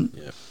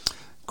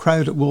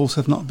 Crowd at Wolves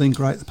have not been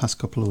great the past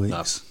couple of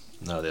weeks.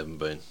 No, they haven't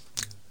been.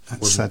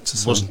 That's sad to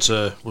say.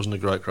 Wasn't a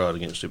great crowd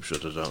against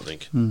Ipswich, I don't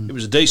think. It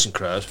was a decent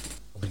crowd.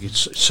 I think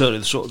it's certainly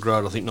the sort of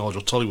crowd I think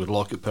Nigel Tolley would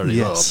like at Perry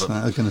Yes, Bar.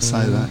 I was going to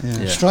say that.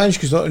 Yeah. Strange,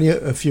 because only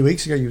a few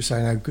weeks ago you were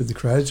saying how good the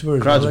crowds were.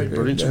 Crowds have been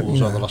brilliant to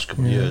Wolves over the last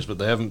couple of years, but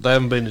they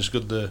haven't been as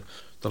good the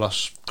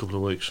last couple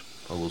of weeks.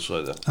 I will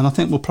say that. And I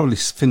think we'll probably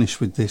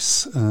finish with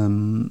this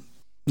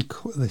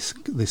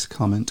this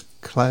comment.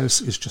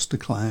 Klaus is just a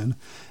clown.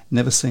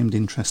 Never seemed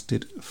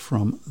interested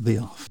from the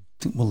off.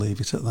 I think we'll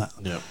leave it at that.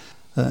 Yeah.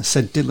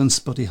 Said Dylan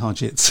Spuddy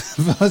Hodgetts.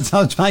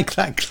 I'll make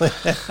that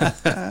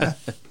clear.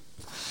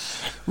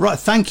 Right,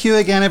 thank you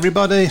again,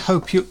 everybody.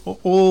 Hope you're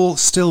all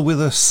still with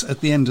us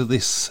at the end of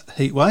this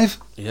heat wave.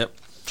 Yep.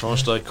 Try and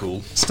stay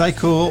cool. Stay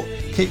cool,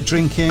 keep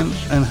drinking,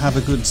 and have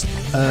a good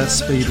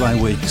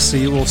Speedway week.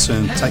 See you all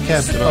soon. Take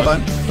care. Bye-bye.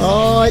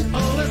 Bye.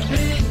 All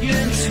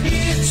opinions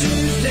here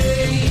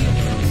today.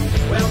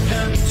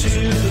 Welcome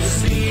to the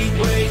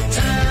Speedway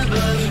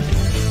Tavern.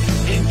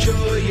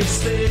 Enjoy your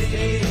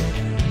stay.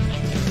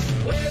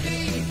 Where the